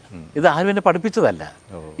തിങ്കിങ്. ഇത് ആരും എന്നെ പഠിപ്പിച്ചതല്ല,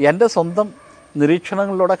 എൻ്റെ സ്വന്തം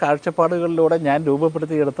നിരീക്ഷണങ്ങളിലൂടെ കാഴ്ചപ്പാടുകളിലൂടെ ഞാൻ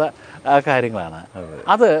രൂപപ്പെടുത്തിയെടുത്ത കാര്യങ്ങളാണ്.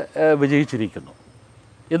 അത് വിജയിച്ചിരിക്കുന്നു.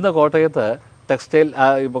 ഇന്ന് കോട്ടയത്ത് ടെക്സ്റ്റൈൽ,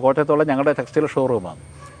 ഇപ്പോൾ കോട്ടയത്തുള്ള ഞങ്ങളുടെ ടെക്സ്റ്റൈൽ ഷോറൂമാണ്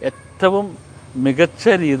ഏറ്റവും മികച്ച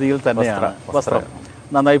രീതിയിൽ തന്നെയാണ് വസ്ത്രം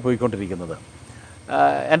നന്നായി പോയിക്കൊണ്ടിരിക്കുന്നത്.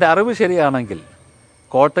 എൻ്റെ അറിവ് ശരിയാണെങ്കിൽ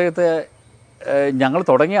കോട്ടയത്തെ ഞങ്ങൾ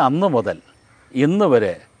തുടങ്ങിയ അന്ന് മുതൽ ഇന്ന്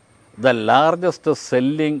വരെ the largest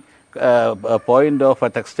selling point of A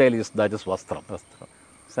textile that is വസ്ത്രം.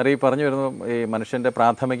 സാർ, ഈ പറഞ്ഞു വരുന്നത് ഈ മനുഷ്യൻ്റെ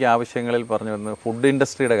പ്രാഥമിക ആവശ്യങ്ങളിൽ പറഞ്ഞു വരുന്നത് ഫുഡ്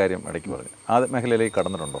ഇൻഡസ്ട്രിയുടെ കാര്യം ഇടയ്ക്ക് പറഞ്ഞു. ആ മേഖലയിലേക്ക്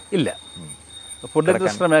കടന്നിട്ടുണ്ടോ? ഇല്ല, ഫുഡ്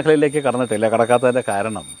ഇൻഡസ്ട്രി മേഖലയിലേക്ക് കടന്നിട്ടില്ല. കടക്കാത്തതിൻ്റെ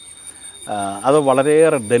കാരണം അത്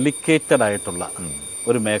വളരെയേറെ ഡെലിക്കേറ്റഡ് ആയിട്ടുള്ള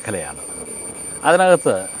ഒരു മേഖലയാണ്.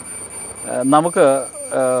 അതിനകത്ത് നമുക്ക്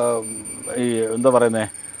ഈ എന്താ പറയുന്നത്,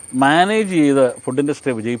 മാനേജ് ചെയ്ത് ഫുഡ്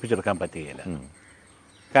ഇൻഡസ്ട്രി വിജയിപ്പിച്ചെടുക്കാൻ പറ്റുകയില്ല.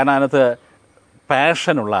 കാരണം അതിനകത്ത്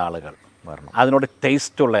പാഷനുള്ള ആളുകൾ, അതിനോട്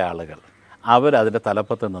ടേസ്റ്റുള്ള ആളുകൾ, അവരതിൻ്റെ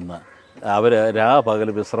തലപ്പത്ത് നിന്ന് അവർ പകൽ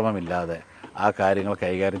വിശ്രമമില്ലാതെ ആ കാര്യങ്ങൾ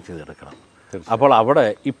കൈകാര്യം ചെയ്തെടുക്കണം. അപ്പോൾ അവിടെ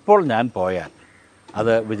ഇപ്പോൾ ഞാൻ പോയാൽ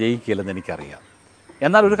അത് വിജയിക്കില്ലെന്ന് എനിക്കറിയാം.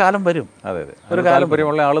 എന്നാൽ ഒരു കാലം വരും, അതെ അതെ, ഒരു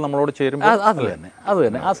താല്പര്യമുള്ള ആൾ നമ്മളോട് ചേരും. അത്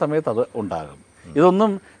തന്നെ ആ സമയത്ത് അത് ഉണ്ടാകും.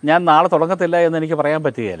 ഇതൊന്നും ഞാൻ നാളെ തുടങ്ങത്തില്ല എന്ന് എനിക്ക് പറയാൻ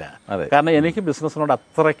പറ്റുകയില്ല. കാരണം എനിക്ക് ബിസിനസ്സിനോട്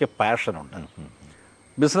അത്രയ്ക്ക് പാഷനുണ്ട്.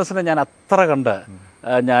 ബിസിനസ്സിനെ ഞാൻ അത്ര കണ്ട്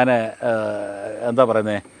ഞാൻ എന്താ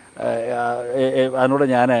പറയുന്നത്, അതിനോട്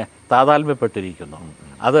ഞാൻ താതാത്മ്യപ്പെട്ടിരിക്കുന്നു.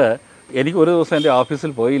 അത് എനിക്ക് ഒരു ദിവസം എൻ്റെ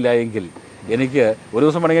ഓഫീസിൽ പോയില്ല എങ്കിൽ എനിക്ക് ഒരു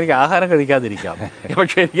ദിവസം വേണമെങ്കിൽ എനിക്ക് ആഹാരം കഴിക്കാതിരിക്കാം,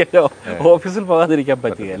 പക്ഷേ എനിക്ക് എൻ്റെ ഓഫീസിൽ പോകാതിരിക്കാൻ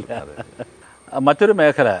പറ്റുകയില്ല. മറ്റൊരു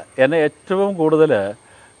മേഖല എന്നെ ഏറ്റവും കൂടുതൽ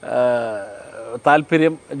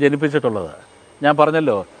താല്പര്യം ജനിപ്പിച്ചിട്ടുള്ളത്, ഞാൻ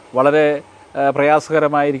പറഞ്ഞല്ലോ, വളരെ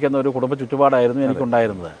പ്രയാസകരമായിരിക്കുന്ന ഒരു കുടുംബ ചുറ്റുപാടായിരുന്നു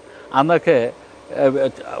എനിക്കുണ്ടായിരുന്നത്. അന്നൊക്കെ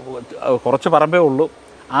കുറച്ച് പറമ്പേ ഉള്ളൂ.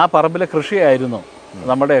 ആ പറമ്പിലെ കൃഷിയായിരുന്നു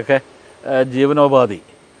നമ്മുടെയൊക്കെ ജീവനോപാധി.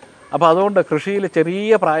 അപ്പോൾ അതുകൊണ്ട് കൃഷിയിൽ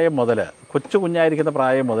ചെറിയ പ്രായം മുതൽ, കൊച്ചു കുഞ്ഞായിരിക്കുന്ന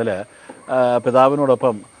പ്രായം മുതൽ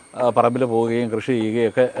പിതാവിനോടൊപ്പം പറമ്പിൽ പോവുകയും കൃഷി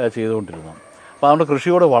ചെയ്യുകയൊക്കെ ചെയ്തുകൊണ്ടിരുന്നു. അപ്പോൾ അതുകൊണ്ട്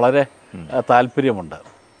കൃഷിയോട് വളരെ താല്പര്യമുണ്ട്.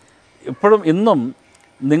 ഇപ്പോഴും ഇന്നും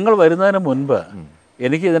നിങ്ങൾ വരുന്നതിന് മുൻപ്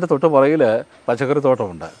എനിക്ക് ഇതിൻ്റെ തൊട്ട് പുറകിൽ പച്ചക്കറി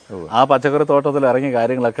തോട്ടമുണ്ട്. ആ പച്ചക്കറി തോട്ടത്തിൽ ഇറങ്ങിയ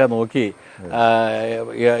കാര്യങ്ങളൊക്കെ നോക്കി,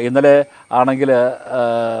 ഇന്നലെ ആണെങ്കിൽ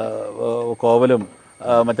കോവലും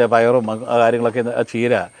മറ്റേ പയറും കാര്യങ്ങളൊക്കെ,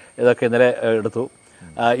 ചീര, ഇതൊക്കെ ഇന്നലെ എടുത്തു.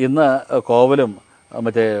 ഇന്ന് കോവലും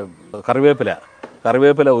മറ്റേ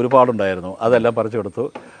കറിവേപ്പില ഒരുപാടുണ്ടായിരുന്നു, അതെല്ലാം പറിച്ചെടുത്തു.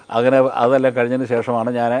 അങ്ങനെ അതെല്ലാം കഴിഞ്ഞതിന് ശേഷമാണ്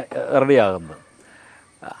ഞാൻ റെഡിയാകുന്നത്.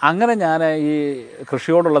 അങ്ങനെ ഞാൻ ഈ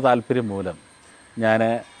കൃഷിയോടുള്ള താല്പര്യം മൂലം ഞാൻ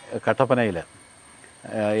കട്ടപ്പനയിൽ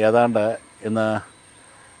ഏതാണ്ട് ഇന്ന്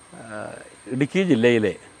ഇടുക്കി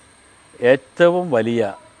ജില്ലയിലെ ഏറ്റവും വലിയ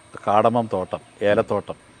കാടമം തോട്ടം,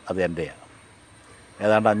 ഏലത്തോട്ടം, അത് എൻ്റെയാണ്.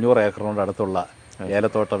 ഏതാണ്ട് 500 ഏക്കറിനോട് അടുത്തുള്ള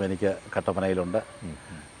ഏലത്തോട്ടം എനിക്ക് കട്ടപ്പനയിലുണ്ട്.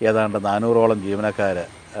 ഏതാണ്ട് 400ഓളം ജീവനക്കാർ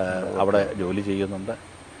അവിടെ ജോലി ചെയ്യുന്നുണ്ട്.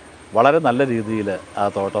 വളരെ നല്ല രീതിയിൽ ആ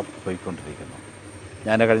തോട്ടം പോയിക്കൊണ്ടിരിക്കുന്നു.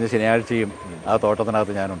 ഞാൻ കഴിഞ്ഞ ശനിയാഴ്ചയും ആ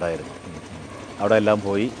തോട്ടത്തിനകത്ത് ഞാനുണ്ടായിരുന്നു. അവിടെ എല്ലാം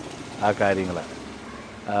പോയി ആ കാര്യങ്ങൾ.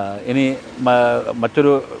 ഇനി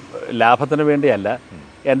മറ്റൊരു ലാഭത്തിന് വേണ്ടിയല്ല,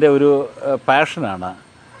 എൻ്റെ ഒരു പാഷനാണ്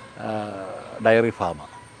ഡയറി ഫാം.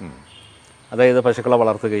 അതായത് പശുക്കളെ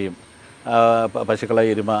വളർത്തുകയും പശുക്കളെ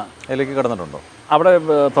എരുമ അതിലേക്ക് കിടന്നിട്ടുണ്ടോ? അവിടെ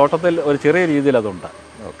തോട്ടത്തിൽ ഒരു ചെറിയ രീതിയിൽ അതുണ്ട്.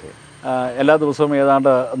 ഓക്കെ. എല്ലാ ദിവസവും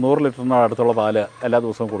ഏതാണ്ട് 100 ലിറ്ററിന് അടുത്തുള്ള പാല് എല്ലാ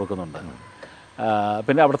ദിവസവും കൊടുക്കുന്നുണ്ട്.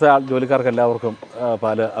 പിന്നെ അവിടുത്തെ ജോലിക്കാർക്ക് എല്ലാവർക്കും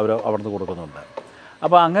പാല് അവിടുന്ന് കൊടുക്കുന്നുണ്ട്.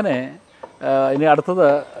 അപ്പോൾ അങ്ങനെ ഇനി അടുത്തത്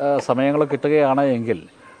സമയങ്ങൾ കിട്ടുകയാണ് എങ്കിൽ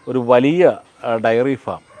ഒരു വലിയ ഡയറി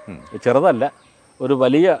ഫാം, ചെറുതല്ല, ഒരു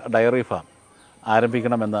വലിയ ഡയറി ഫാം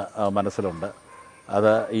ആരംഭിക്കണമെന്ന് മനസ്സിലുണ്ട്.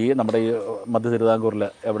 അത് നമ്മുടെ ഈ മധ്യ തിരുവിതാംകൂറിൽ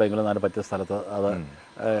എവിടെയെങ്കിലും അതിന് പറ്റിയ സ്ഥലത്ത് അത്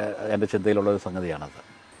എൻ്റെ ചിന്തയിലുള്ളൊരു സംഗതിയാണത്.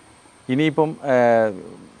 ഇനിയിപ്പം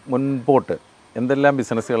മുൻപോട്ട് എന്തെല്ലാം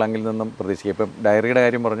ബിസിനസ്സുകൾ അങ്ങിൽ നിന്നും പ്രതീക്ഷിക്കുക? ഇപ്പം ഡയറിയുടെ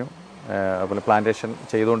കാര്യം പറഞ്ഞു, അതുപോലെ പ്ലാന്റേഷൻ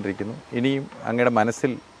ചെയ്തുകൊണ്ടിരിക്കുന്നു. ഇനിയും അങ്ങയുടെ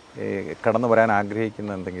മനസ്സിൽ കടന്നു വരാൻ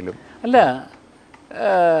ആഗ്രഹിക്കുന്ന എന്തെങ്കിലും? അല്ല,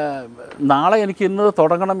 നാളെ എനിക്ക് ഇന്ന്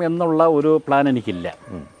തുടങ്ങണം എന്നുള്ള ഒരു പ്ലാൻ എനിക്കില്ല.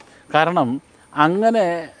 കാരണം അങ്ങനെ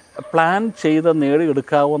പ്ലാൻ ചെയ്ത്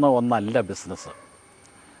നേടിയെടുക്കാവുന്ന ഒന്നല്ല ബിസിനസ്.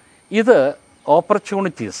 ഇത്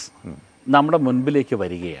ഓപ്പർച്യൂണിറ്റീസ് നമ്മുടെ മുൻപിലേക്ക്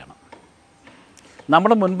വരികയാണ്.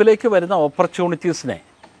 നമ്മുടെ മുൻപിലേക്ക് വരുന്ന ഓപ്പർച്യൂണിറ്റീസിനെ,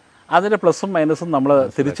 അതിൻ്റെ പ്ലസും മൈനസും നമ്മൾ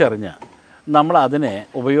തിരിച്ചറിഞ്ഞ് നമ്മൾ അതിനെ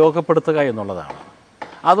ഉപയോഗപ്പെടുത്തുക എന്നുള്ളതാണ്.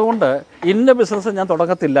 അതുകൊണ്ട് ഇന്ന ബിസിനസ് ഞാൻ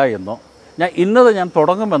തുടങ്ങത്തില്ല എന്നോ ഇന്നത് ഞാൻ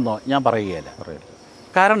തുടങ്ങുമെന്നോ ഞാൻ പറയുകയില്ല.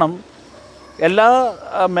 കാരണം എല്ലാ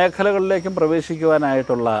മേഖലകളിലേക്കും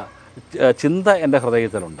പ്രവേശിക്കുവാനായിട്ടുള്ള ചിന്ത എൻ്റെ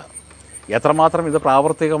ഹൃദയത്തിലുണ്ട്. എത്രമാത്രം ഇത്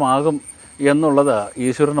പ്രാവർത്തികമാകും എന്നുള്ളത്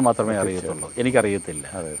ഈശ്വരന് മാത്രമേ അറിയത്തുള്ളൂ, എനിക്കറിയത്തില്ല.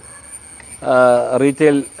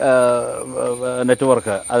 റീറ്റെയിൽ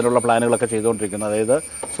നെറ്റ്വർക്ക് അതിനുള്ള പ്ലാനുകളൊക്കെ ചെയ്തുകൊണ്ടിരിക്കുന്നു. അതായത്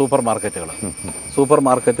സൂപ്പർ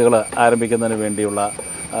മാർക്കറ്റുകൾ ആരംഭിക്കുന്നതിന് വേണ്ടിയുള്ള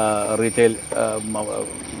റീറ്റെയിൽ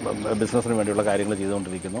ബിസിനസ്സിന് വേണ്ടിയുള്ള കാര്യങ്ങൾ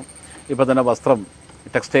ചെയ്തുകൊണ്ടിരിക്കുന്നു. ഇപ്പോൾ തന്നെ വസ്ത്രം,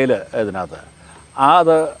 ടെക്സ്റ്റൈൽ ഇതിനകത്ത്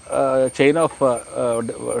അത് ചെയിൻ ഓഫ്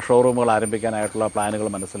ഷോറൂമുകൾ ആരംഭിക്കാനായിട്ടുള്ള പ്ലാനുകൾ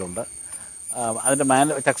മനസ്സിലുണ്ട്. അതിൻ്റെ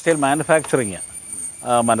ടെക്സ്റ്റൈൽ മാനുഫാക്ചറിങ്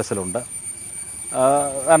മനസ്സിലുണ്ട്.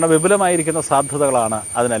 കാരണം വിപുലമായിരിക്കുന്ന സാധ്യതകളാണ്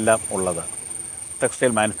അതിനെല്ലാം ഉള്ളത്.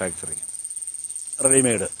 ടെക്സ്റ്റൈൽ മാനുഫാക്ചറിങ്,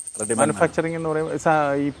 റെഡിമെയ്ഡ് മാനുഫാക്ചറിങ് എന്ന്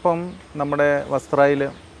പറയുമ്പോൾ ഇപ്പം നമ്മുടെ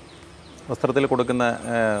വസ്ത്രത്തിൽ കൊടുക്കുന്ന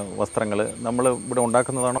വസ്ത്രങ്ങൾ നമ്മൾ ഇവിടെ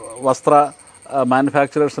ഉണ്ടാക്കുന്നതാണോ? വസ്ത്ര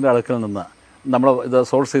മാനുഫാക്ചറേഴ്സിൻ്റെ അടുക്കിൽ നിന്ന് നമ്മൾ ഇത്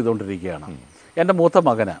സോഴ്സ് ചെയ്തുകൊണ്ടിരിക്കുകയാണ്. എൻ്റെ മൂത്ത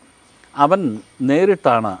മകന്, അവൻ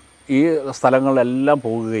നേരിട്ടാണ് ഈ സ്ഥലങ്ങളിലെല്ലാം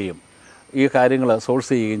പോകുകയും ഈ കാര്യങ്ങൾ സോഴ്സ്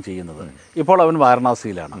ചെയ്യുകയും ചെയ്യുന്നത്. ഇപ്പോൾ അവൻ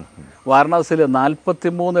വാരണാസിയിലാണ്. വാരണാസിയിൽ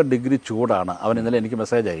 43 ഡിഗ്രി ചൂടാണ്. അവൻ ഇന്നലെ എനിക്ക്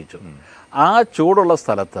മെസ്സേജ് അയച്ചു. ആ ചൂടുള്ള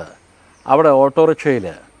സ്ഥലത്ത് അവിടെ ഓട്ടോറിക്ഷയിൽ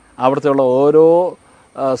അവിടുത്തെയുള്ള ഓരോ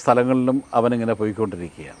സ്ഥലങ്ങളിലും അവനിങ്ങനെ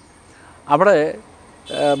പോയിക്കൊണ്ടിരിക്കുകയാണ്. അവിടെ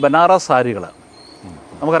ബനാറസ് സാരികൾ,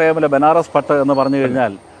 നമുക്കറിയാമല്ലോ, ബനാറസ് പട്ട് എന്ന് പറഞ്ഞു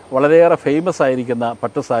കഴിഞ്ഞാൽ വളരെയേറെ ഫേമസ് ആയിരിക്കുന്ന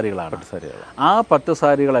പട്ടുസാരികളാണ്. ആ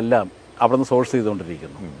പട്ടുസാരികളെല്ലാം അവിടെ നിന്ന് സോഴ്സ്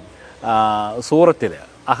ചെയ്തുകൊണ്ടിരിക്കുന്നു. സൂറത്തിൽ,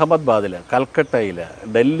 അഹമ്മദാബാദിൽ, കൽക്കട്ടയിൽ,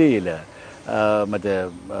 ഡൽഹിയിൽ, മറ്റേ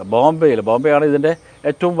ബോംബെയാണ് ഇതിൻ്റെ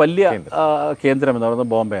ഏറ്റവും വലിയ കേന്ദ്രം എന്ന്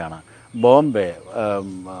പറയുന്നത് ബോംബെയാണ്. ബോംബെ,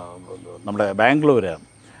 നമ്മുടെ ബാംഗ്ലൂർ,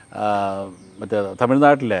 മറ്റേ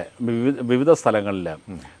തമിഴ്നാട്ടിലെ വിവിധ സ്ഥലങ്ങളിൽ,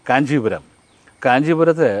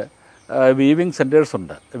 കാഞ്ചീപുരത്ത് വീവിങ്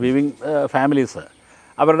സെൻറ്റേഴ്സുണ്ട്, വീവിങ് ഫാമിലീസ്.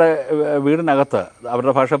 അവരുടെ വീടിനകത്ത്,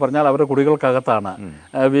 അവരുടെ ഭാഷ പറഞ്ഞാൽ അവരുടെ കുടികൾക്കകത്താണ്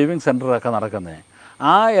വീവിങ് സെൻറ്ററൊക്കെ നടക്കുന്നത്.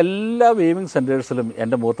 ആ എല്ലാ വീവിങ് സെൻറ്റേഴ്സിലും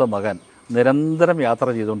എൻ്റെ മൂത്ത മകൻ നിരന്തരം യാത്ര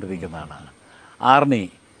ചെയ്തുകൊണ്ടിരിക്കുന്നതാണ്. ആർണി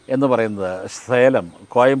എന്ന് പറയുന്നത്, സേലം,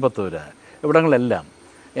 കോയമ്പത്തൂർ, ഇവിടങ്ങളെല്ലാം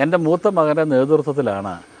എൻ്റെ മൂത്ത മകൻ്റെ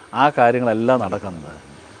നേതൃത്വത്തിലാണ് ആ കാര്യങ്ങളെല്ലാം നടക്കുന്നത്.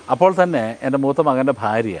 അപ്പോൾ തന്നെ എൻ്റെ മൂത്ത മകൻ്റെ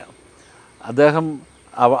ഭാര്യ, അദ്ദേഹം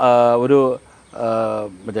ഒരു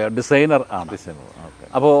മറ്റേ ഡിസൈനർ ആണ്.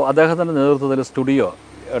 അപ്പോൾ അദ്ദേഹത്തിൻ്റെ നേതൃത്വത്തിൽ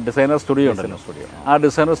ഡിസൈനർ സ്റ്റുഡിയോ ഉണ്ടല്ലോ. ആ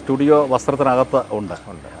ഡിസൈനർ സ്റ്റുഡിയോ വസ്ത്രത്തിനകത്ത് ഉണ്ട്.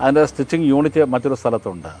 അതിൻ്റെ സ്റ്റിച്ചിങ് യൂണിറ്റ് മറ്റൊരു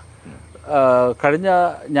സ്ഥലത്തുണ്ട്.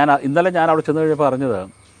 ഇന്നലെ ഞാൻ അവിടെ ചെന്ന് കഴിഞ്ഞപ്പോൾ പറഞ്ഞത്,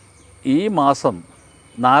 ഈ മാസം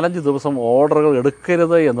 4-5 ദിവസം ഓർഡറുകൾ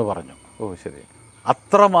എടുക്കരുത് എന്ന് പറഞ്ഞു. ശരി.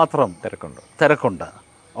 അത്രമാത്രം തിരക്കുണ്ട്.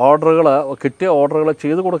 കിട്ടിയ ഓർഡറുകൾ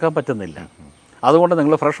ചെയ്തു കൊടുക്കാൻ പറ്റുന്നില്ല. അതുകൊണ്ട്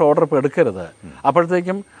നിങ്ങൾ ഫ്രഷ് ഓർഡർ ഇപ്പോൾ എടുക്കരുത്.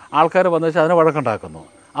 അപ്പോഴത്തേക്കും ആൾക്കാർ വന്നു വെച്ചാൽ അതിനെ വഴക്കുണ്ടാക്കുന്നു.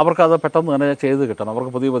 അവർക്കത് പെട്ടെന്ന് തന്നെ ചെയ്ത് കിട്ടണം.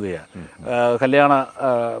 അവർക്ക് പുതിയ കല്യാണ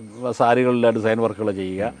സാരികളിലെ ഡിസൈൻ വർക്കുകൾ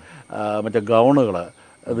ചെയ്യുക, മറ്റേ ഗൗണുകൾ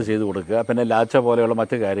ഇത് ചെയ്ത് കൊടുക്കുക, പിന്നെ ലാച്ച പോലെയുള്ള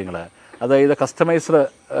മറ്റ് കാര്യങ്ങൾ, അതായത് കസ്റ്റമൈസ്ഡ്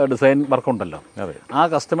ഡിസൈൻ വർക്കുണ്ടല്ലോ, ആ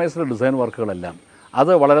കസ്റ്റമൈസ്ഡ് ഡിസൈൻ വർക്കുകളെല്ലാം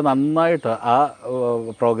അത് വളരെ നന്നായിട്ട് ആ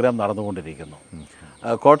പ്രോഗ്രാം നടന്നുകൊണ്ടിരിക്കുന്നു.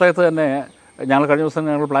 കോട്ടയത്ത് തന്നെ ഞങ്ങൾ കഴിഞ്ഞ ദിവസം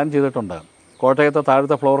ഞങ്ങൾ പ്ലാൻ ചെയ്തിട്ടുണ്ട്. കോട്ടയത്തെ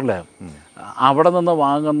താഴത്തെ ഫ്ലോറിൽ അവിടെ നിന്ന്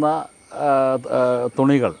വാങ്ങുന്ന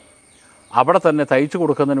തുണികൾ അവിടെ തന്നെ തയ്ച്ചു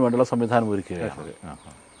കൊടുക്കുന്നതിന് വേണ്ടിയുള്ള സംവിധാനം ഒരുക്കുകയാണ്.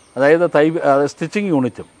 അതായത് സ്റ്റിച്ചിങ്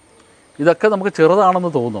യൂണിറ്റും. ഇതൊക്കെ നമുക്ക്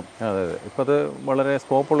ചെറുതാണെന്ന് തോന്നും. അതെ, ഇപ്പോൾ അത് വളരെ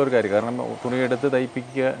സ്കോപ്പുള്ളൊരു കാര്യം. കാരണം തുണിയെടുത്ത്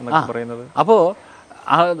തയ്പ്പിക്കുക എന്നൊക്കെ പറയുന്നത്. അപ്പോൾ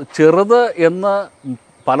ആ ചെറുത് എന്ന്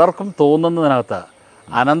പലർക്കും തോന്നുന്നതിനകത്ത്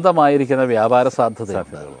അനന്തമായിരിക്കുന്ന വ്യാപാര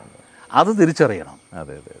സാധ്യതയുണ്ട്. അത് തിരിച്ചറിയണം.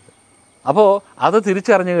 അതെ. അപ്പോൾ അത്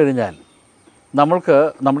തിരിച്ചറിഞ്ഞു കഴിഞ്ഞാൽ നമ്മൾക്ക്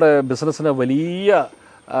നമ്മുടെ ബിസിനസ്സിന് വലിയ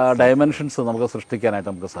ഡയമെൻഷൻസ് നമുക്ക് സൃഷ്ടിക്കാനായിട്ട്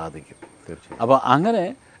നമുക്ക് സാധിക്കും. അപ്പോൾ അങ്ങനെ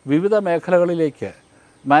വിവിധ മേഖലകളിലേക്ക്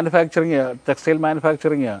മാനുഫാക്ചറിങ്, ടെക്സ്റ്റൈൽ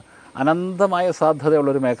മാനുഫാക്ചറിങ് അനന്തമായ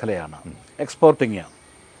സാധ്യതയുള്ളൊരു മേഖലയാണ്. എക്സ്പോർട്ടിങ്,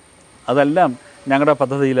 അതെല്ലാം ഞങ്ങളുടെ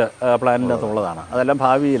പദ്ധതിയിൽ, പ്ലാനിനകത്തുള്ളതാണ്. അതെല്ലാം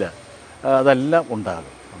ഭാവിയിൽ അതെല്ലാം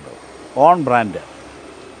ഉണ്ടാകും.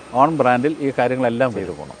 ഓൺ ബ്രാൻഡിൽ ഈ കാര്യങ്ങളെല്ലാം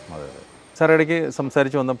ചെയ്തു പോകണം. അതെ. സാർ ഇടയ്ക്ക്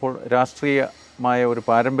സംസാരിച്ച് വന്നപ്പോൾ രാഷ്ട്രീയമായ ഒരു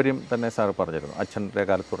പാരമ്പര്യം തന്നെ സാർ പറഞ്ഞിരുന്നു. അച്ഛൻ്റെ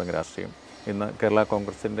കാലത്ത് തുടങ്ങിയ രാഷ്ട്രീയം ഇന്ന് കേരള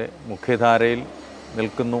കോൺഗ്രസിൻ്റെ മുഖ്യധാരയിൽ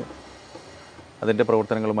നിൽക്കുന്നു. അതിൻ്റെ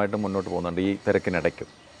പ്രവർത്തനങ്ങളുമായിട്ട് മുന്നോട്ട് പോകുന്നുണ്ട് ഈ തിരക്കിനിടയ്ക്കും.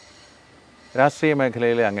 രാഷ്ട്രീയ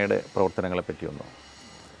മേഖലയിലെ അങ്ങയുടെ പ്രവർത്തനങ്ങളെ പറ്റിയൊന്നോ?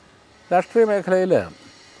 രാഷ്ട്രീയ മേഖലയിൽ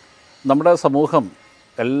നമ്മുടെ സമൂഹം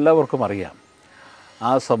എല്ലാവർക്കും അറിയാം.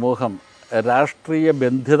 ആ സമൂഹം രാഷ്ട്രീയ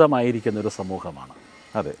ബന്ധിതമായിരിക്കുന്നൊരു സമൂഹമാണ്.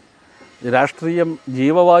 അതെ, രാഷ്ട്രീയം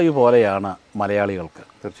ജീവവായു പോലെയാണ് മലയാളികൾക്ക്.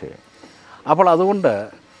 തീർച്ചയായും. അപ്പോൾ അതുകൊണ്ട്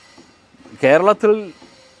കേരളത്തിൽ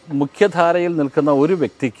മുഖ്യധാരയിൽ നിൽക്കുന്ന ഒരു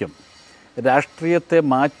വ്യക്തിക്കും രാഷ്ട്രീയത്തെ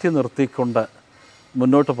മാറ്റി നിർത്തിക്കൊണ്ട്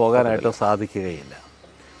മുന്നോട്ട് പോകാനായിട്ട് സാധിക്കുകയില്ല.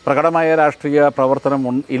 പ്രകടമായ രാഷ്ട്രീയ പ്രവർത്തനം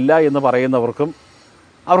ഇല്ല എന്ന് പറയുന്നവർക്കും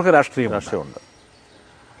അവർക്ക് രാഷ്ട്രീയമുണ്ട്.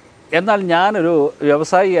 എന്നാൽ ഞാനൊരു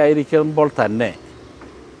വ്യവസായി ആയിരിക്കുമ്പോൾ തന്നെ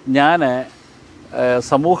ഞാൻ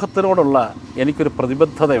സമൂഹത്തിനോടുള്ള എനിക്കൊരു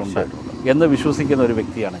പ്രതിബദ്ധതയുണ്ട് എന്ന് വിശ്വസിക്കുന്ന ഒരു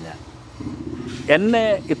വ്യക്തിയാണ് ഞാൻ. എന്നെ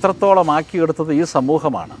ഇത്രത്തോളം ആക്കിയെടുത്തത് ഈ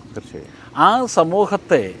സമൂഹമാണ്. തീർച്ചയായും. ആ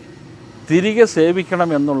സമൂഹത്തെ തിരികെ സേവിക്കണം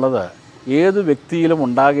എന്നുള്ളത് ഏത് വ്യക്തിയിലും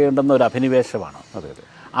ഉണ്ടാകേണ്ടുന്ന ഒരു അഭിനിവേശമാണ്.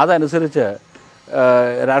 അതനുസരിച്ച്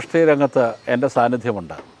രാഷ്ട്രീയ രംഗത്ത് എൻ്റെ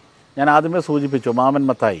സാന്നിധ്യമുണ്ട്. ഞാൻ ആദ്യമേ സൂചിപ്പിച്ചു, മാമൻ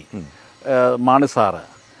മത്തായി, മാണിസാറ്,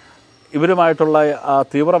 ഇവരുമായിട്ടുള്ള ആ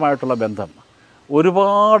തീവ്രമായിട്ടുള്ള ബന്ധം.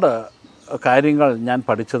 ഒരുപാട് കാര്യങ്ങൾ ഞാൻ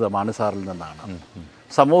പഠിച്ചത് മാണിസാറിൽ നിന്നാണ്.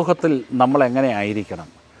 സമൂഹത്തിൽ നമ്മളെങ്ങനെ ആയിരിക്കണം,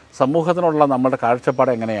 സമൂഹത്തിനുള്ള നമ്മുടെ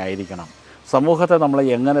കാഴ്ചപ്പാട് എങ്ങനെയായിരിക്കണം, സമൂഹത്തെ നമ്മൾ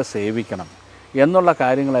എങ്ങനെ സേവിക്കണം എന്നുള്ള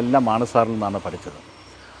കാര്യങ്ങളെല്ലാം മാണിസാറിൽ നിന്നാണ് പഠിച്ചത്.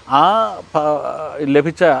 ആ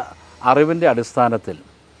ലഭിച്ച അറിവിൻ്റെ അടിസ്ഥാനത്തിൽ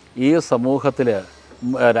ഈ സമൂഹത്തിൽ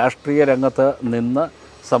രാഷ്ട്രീയ രംഗത്ത് നിന്ന്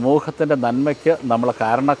സമൂഹത്തിൻ്റെ നന്മയ്ക്ക് നമ്മൾ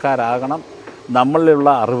കാരണക്കാരാകണം. നമ്മളിലുള്ള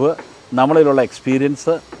അറിവ്, നമ്മളിലുള്ള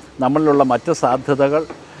എക്സ്പീരിയൻസ്, നമ്മളിലുള്ള മറ്റ് സാധ്യതകൾ,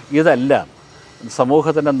 ഇതെല്ലാം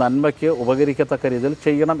സമൂഹത്തിൻ്റെ നന്മയ്ക്ക് ഉപകരിക്കത്തക്ക രീതിയിൽ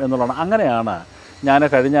ചെയ്യണം എന്നുള്ളതാണ്. അങ്ങനെയാണ് ഞാൻ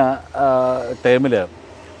കഴിഞ്ഞ ടൈമിൽ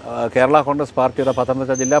കേരള കോൺഗ്രസ് പാർട്ടിയുടെ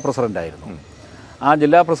പത്തനംതിട്ട ജില്ലാ പ്രസിഡൻ്റായിരുന്നു. ആ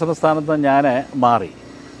ജില്ലാ പ്രസിഡന്റ് സ്ഥാനത്ത് ഞാൻ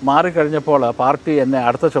മാറിക്കഴിഞ്ഞപ്പോൾ പാർട്ടി എന്നെ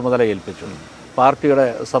അടുത്ത ചുമതല ഏൽപ്പിച്ചു, പാർട്ടിയുടെ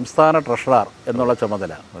സംസ്ഥാന ട്രഷറർ എന്നുള്ള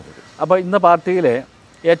ചുമതല. അപ്പോൾ ഇന്ന് പാർട്ടിയിലെ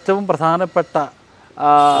ഏറ്റവും പ്രധാനപ്പെട്ട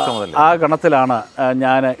ആ ഗണത്തിലാണ്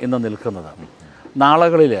ഞാൻ ഇന്ന് നിൽക്കുന്നത്.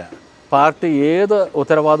 നാളുകളിൽ പാർട്ടി ഏത്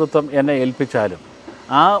ഉത്തരവാദിത്വം എന്നെ ഏൽപ്പിച്ചാലും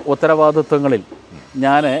ആ ഉത്തരവാദിത്വങ്ങളിൽ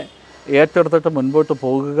ഞാൻ ഏറ്റെടുത്തിട്ട് മുൻപോട്ട്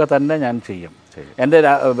പോകുക തന്നെ ഞാൻ ചെയ്യും. എൻ്റെ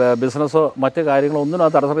ബിസിനസ്സോ മറ്റു കാര്യങ്ങളോ ഒന്നിനും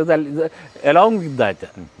അത് തടസ്സം. ഇത് എലോങ് വിത്ത് ദാറ്റ്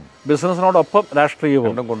ബിസിനസ്സിനോടൊപ്പം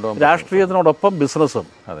രാഷ്ട്രീയവും രാഷ്ട്രീയത്തിനോടൊപ്പം ബിസിനസ്സും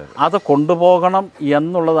അത് കൊണ്ടുപോകണം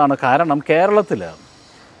എന്നുള്ളതാണ്. കാരണം കേരളത്തിൽ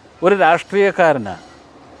ഒരു രാഷ്ട്രീയക്കാരന്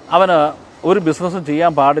അവന് ഒരു ബിസിനസ്സും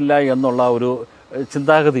ചെയ്യാൻ പാടില്ല എന്നുള്ള ഒരു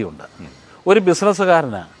ചിന്താഗതിയുണ്ട്. ഒരു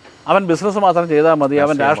ബിസിനസ്സുകാരന് അവൻ ബിസിനസ് മാത്രം ചെയ്താൽ മതി,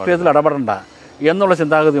 അവൻ രാഷ്ട്രീയത്തിൽ ഇടപെടണ്ട എന്നുള്ള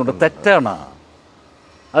ചിന്താഗതിയുണ്ട്. തെറ്റാണ്.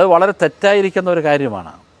 അത് വളരെ തെറ്റായിരിക്കുന്ന ഒരു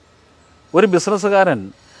കാര്യമാണ്. ഒരു ബിസിനസ്സുകാരൻ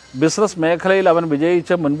ബിസിനസ് മേഖലയിൽ അവൻ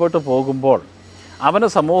വിജയിച്ച് മുൻപോട്ട് പോകുമ്പോൾ അവന്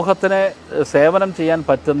സമൂഹത്തിന് സേവനം ചെയ്യാൻ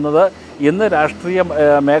പറ്റുന്നത് ഇന്ന് രാഷ്ട്രീയ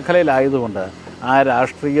മേഖലയിലായതുകൊണ്ട് ആ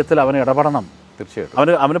രാഷ്ട്രീയത്തിൽ അവന് ഇടപെടണം.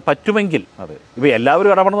 തീർച്ചയായിട്ടും അവന് പറ്റുമെങ്കിൽ. ഇപ്പോൾ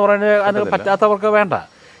എല്ലാവരും ഇടപെടണമെന്ന് പറഞ്ഞാൽ അതിന് പറ്റാത്തവർക്ക് വേണ്ട.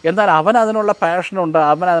 എന്നാൽ അവൻ അതിനുള്ള പാഷനുണ്ട്,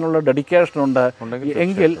 അവൻ അതിനുള്ള ഡെഡിക്കേഷനുണ്ട്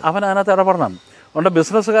എങ്കിൽ അവൻ അതിനകത്ത് ഇടപെടണം. അതുകൊണ്ട്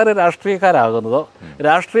ബിസിനസ്സുകാർ രാഷ്ട്രീയക്കാരാകുന്നതോ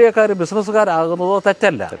രാഷ്ട്രീയക്കാർ ബിസിനസ്സുകാരാകുന്നതോ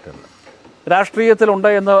തെറ്റല്ല. രാഷ്ട്രീയത്തിലുണ്ട്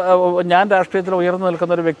എന്ന് ഞാൻ രാഷ്ട്രീയത്തിൽ ഉയർന്നു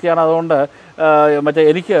നിൽക്കുന്ന ഒരു വ്യക്തിയാണ്. അതുകൊണ്ട്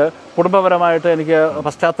എനിക്ക് കുടുംബപരമായിട്ട് എനിക്ക്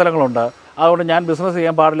പശ്ചാത്തലങ്ങളുണ്ട്, അതുകൊണ്ട് ഞാൻ ബിസിനസ്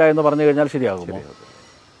ചെയ്യാൻ പാടില്ല എന്ന് പറഞ്ഞു കഴിഞ്ഞാൽ ശരിയാകുമോ?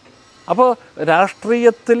 അപ്പോൾ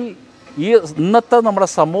രാഷ്ട്രീയത്തിൽ ഈ ഇന്നത്തെ നമ്മുടെ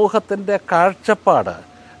സമൂഹത്തിൻ്റെ കാഴ്ചപ്പാട്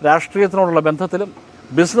രാഷ്ട്രീയത്തിനോടുള്ള ബന്ധത്തിലും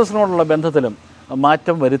ബിസിനസ്സിനോടുള്ള ബന്ധത്തിലും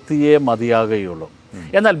മാറ്റം വരുത്തിയേ മതിയാകുകയുള്ളൂ.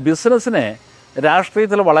 എന്നാൽ ബിസിനസ്സിനെ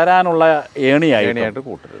രാഷ്ട്രീയത്തിൽ വളരാനുള്ള ഏണിയായിട്ട്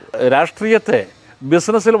കൂട്ടരുത്. രാഷ്ട്രീയത്തെ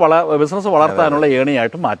ബിസിനസ് വളർത്താനുള്ള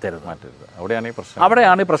ഏണിയായിട്ട് മാറ്റരുത്. അവിടെയാണ്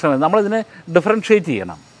ഈ പ്രശ്നം. നമ്മളിതിനെ ഡിഫറൻഷ്യേറ്റ്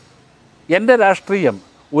ചെയ്യണം. എൻ്റെ രാഷ്ട്രീയം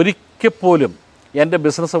ഒരിക്കൽ പോലും എൻ്റെ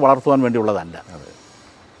ബിസിനസ് വളർത്തുവാൻ വേണ്ടിയുള്ളതല്ല.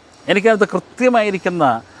 എനിക്കതിനകത്ത് കൃത്യമായിരിക്കുന്ന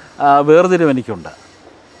വേർതിരിവ് എനിക്കുണ്ട്.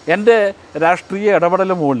 എൻ്റെ രാഷ്ട്രീയ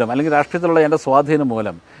ഇടപെടൽ മൂലം അല്ലെങ്കിൽ രാഷ്ട്രീയത്തിലുള്ള എൻ്റെ സ്വാധീനം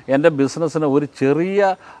മൂലം എൻ്റെ ബിസിനസ്സിന് ഒരു ചെറിയ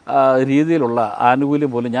രീതിയിലുള്ള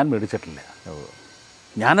ആനുകൂല്യം പോലും ഞാൻ മേടിച്ചിട്ടില്ല.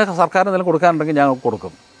 ഞാൻ സർക്കാരിന് എന്തെങ്കിലും കൊടുക്കാനുണ്ടെങ്കിൽ ഞാൻ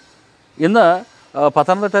കൊടുക്കും. ഇന്ന്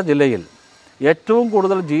പത്തനംതിട്ട ജില്ലയിൽ ഏറ്റവും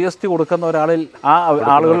കൂടുതൽ GST കൊടുക്കുന്ന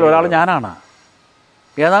ആളുകളിൽ ഒരാൾ ഞാനാണ്.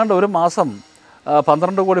 ഏതാണ്ട് ഒരു മാസം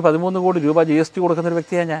 12 കോടി 13 കോടി രൂപ GST കൊടുക്കുന്നൊരു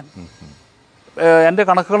വ്യക്തിയാണ് ഞാൻ. എൻ്റെ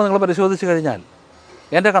കണക്കുകൾ നിങ്ങൾ പരിശോധിച്ച് കഴിഞ്ഞാൽ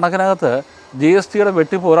എൻ്റെ കണക്കിനകത്ത് GSTയുടെ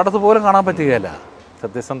വെട്ടിപ്പ് ഒരിടത്ത് പോലും കാണാൻ പറ്റുകയില്ല.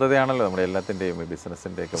 സത്യസന്ധതയാണല്ലോ നമ്മുടെ എല്ലാത്തിൻ്റെയും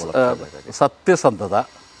ബിസിനസ്സിൻ്റെയൊക്കെ സത്യസന്ധത,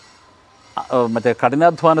 മറ്റേ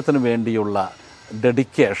കഠിനാധ്വാനത്തിന് വേണ്ടിയുള്ള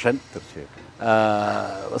ഡെഡിക്കേഷൻ, തീർച്ചയായിട്ടും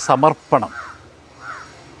സമർപ്പണം,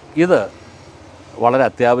 ഇത് വളരെ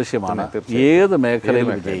അത്യാവശ്യമാണ് ഏത് മേഖലയിൽ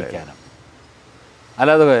വിജയിക്കാനും.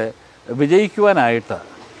 അല്ലാതെ വിജയിക്കുവാനായിട്ട്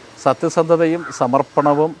സത്യസന്ധതയും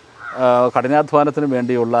സമർപ്പണവും കഠിനാധ്വാനത്തിന്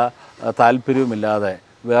വേണ്ടിയുള്ള താല്പര്യവുമില്ലാതെ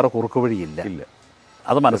വേറെ കുറുക്കുവഴിയില്ല.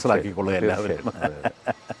 അത് മനസ്സിലാക്കിക്കൊള്ളുക എല്ലാവരും.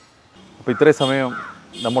 അപ്പോൾ ഇത്രയും സമയം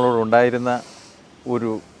നമ്മളോടുണ്ടായിരുന്ന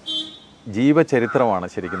ഒരു ജീവചരിത്രമാണ്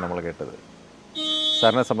ശരിക്കും നമ്മൾ കേട്ടത്.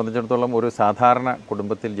 സാറിനെ സംബന്ധിച്ചിടത്തോളം ഒരു സാധാരണ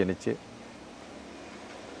കുടുംബത്തിൽ ജനിച്ച്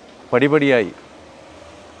പടിപടിയായി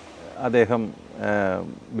അദ്ദേഹം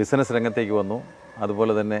ബിസിനസ് രംഗത്തേക്ക് വന്നു.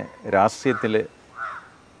 അതുപോലെ തന്നെ രാഷ്ട്രീയത്തിൽ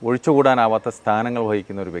ഒഴിച്ചുകൂടാനാവാത്ത സ്ഥാനങ്ങൾ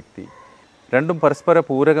വഹിക്കുന്ന ഒരു വ്യക്തി. രണ്ടും പരസ്പര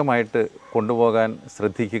പൂരകമായിട്ട് കൊണ്ടുപോകാൻ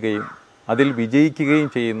ശ്രദ്ധിക്കുകയും അതിൽ വിജയിക്കുകയും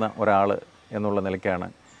ചെയ്യുന്ന ഒരാൾ എന്നുള്ള നിലയ്ക്കാണ്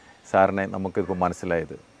സാറിനെ നമുക്കിപ്പോൾ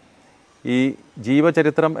മനസ്സിലായത്. ഈ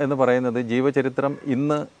ജീവചരിത്രം എന്ന് പറയുന്നത്, ജീവചരിത്രം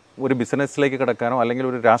ഇന്ന് ഒരു ബിസിനസ്സിലേക്ക് കിടക്കാനോ അല്ലെങ്കിൽ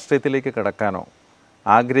ഒരു രാഷ്ട്രീയത്തിലേക്ക് കിടക്കാനോ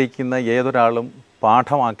ആഗ്രഹിക്കുന്ന ഏതൊരാളും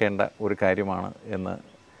പാഠമാക്കേണ്ട ഒരു കാര്യമാണ് എന്ന്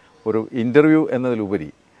ഒരു ഇൻ്റർവ്യൂ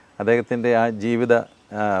എന്നതിലുപരി അദ്ദേഹത്തിൻ്റെ ആ ജീവിത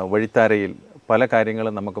വഴിത്താരയിൽ പല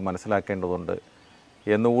കാര്യങ്ങളും നമുക്ക് മനസ്സിലാക്കേണ്ടതുണ്ട്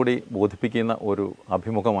എന്നുകൂടി ബോധിപ്പിക്കുന്ന ഒരു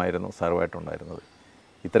അഭിമുഖമായിരുന്നു സാറുമായിട്ടുണ്ടായിരുന്നത്.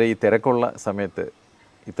 ഈ തിരക്കുള്ള സമയത്ത്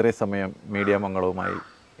ഇത്രയും സമയം മീഡിയ മംഗളവുമായി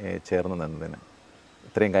ചേർന്ന് നിന്നതിന്,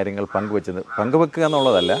 ഇത്രയും കാര്യങ്ങൾ പങ്കുവെക്കുക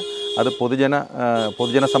എന്നുള്ളതല്ല, അത്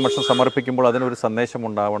പൊതുജന സമക്ഷം സമർപ്പിക്കുമ്പോൾ അതിനൊരു സന്ദേശം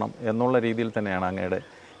ഉണ്ടാവണം എന്നുള്ള രീതിയിൽ തന്നെയാണ് അങ്ങയുടെ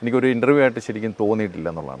എനിക്കൊരു ഇൻ്റർവ്യൂ ആയിട്ട് ശരിക്കും തോന്നിയിട്ടില്ല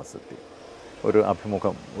എന്നുള്ളതാണ് സത്യം. ഒരു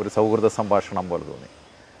അഭിമുഖം, ഒരു സൗഹൃദ സംഭാഷണം പോലെ തോന്നി.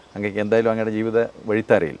 അങ്ങേക്ക് എന്തായാലും അങ്ങയുടെ ജീവിത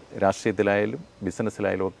വഴിത്താരയിൽ രാഷ്ട്രീയത്തിലായാലും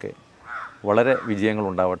ബിസിനസ്സിലായാലും ഒക്കെ വളരെ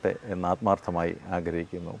വിജയങ്ങളുണ്ടാവട്ടെ എന്ന് ആത്മാർത്ഥമായി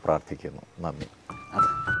ആഗ്രഹിക്കുന്നു, പ്രാർത്ഥിക്കുന്നു. നന്ദി.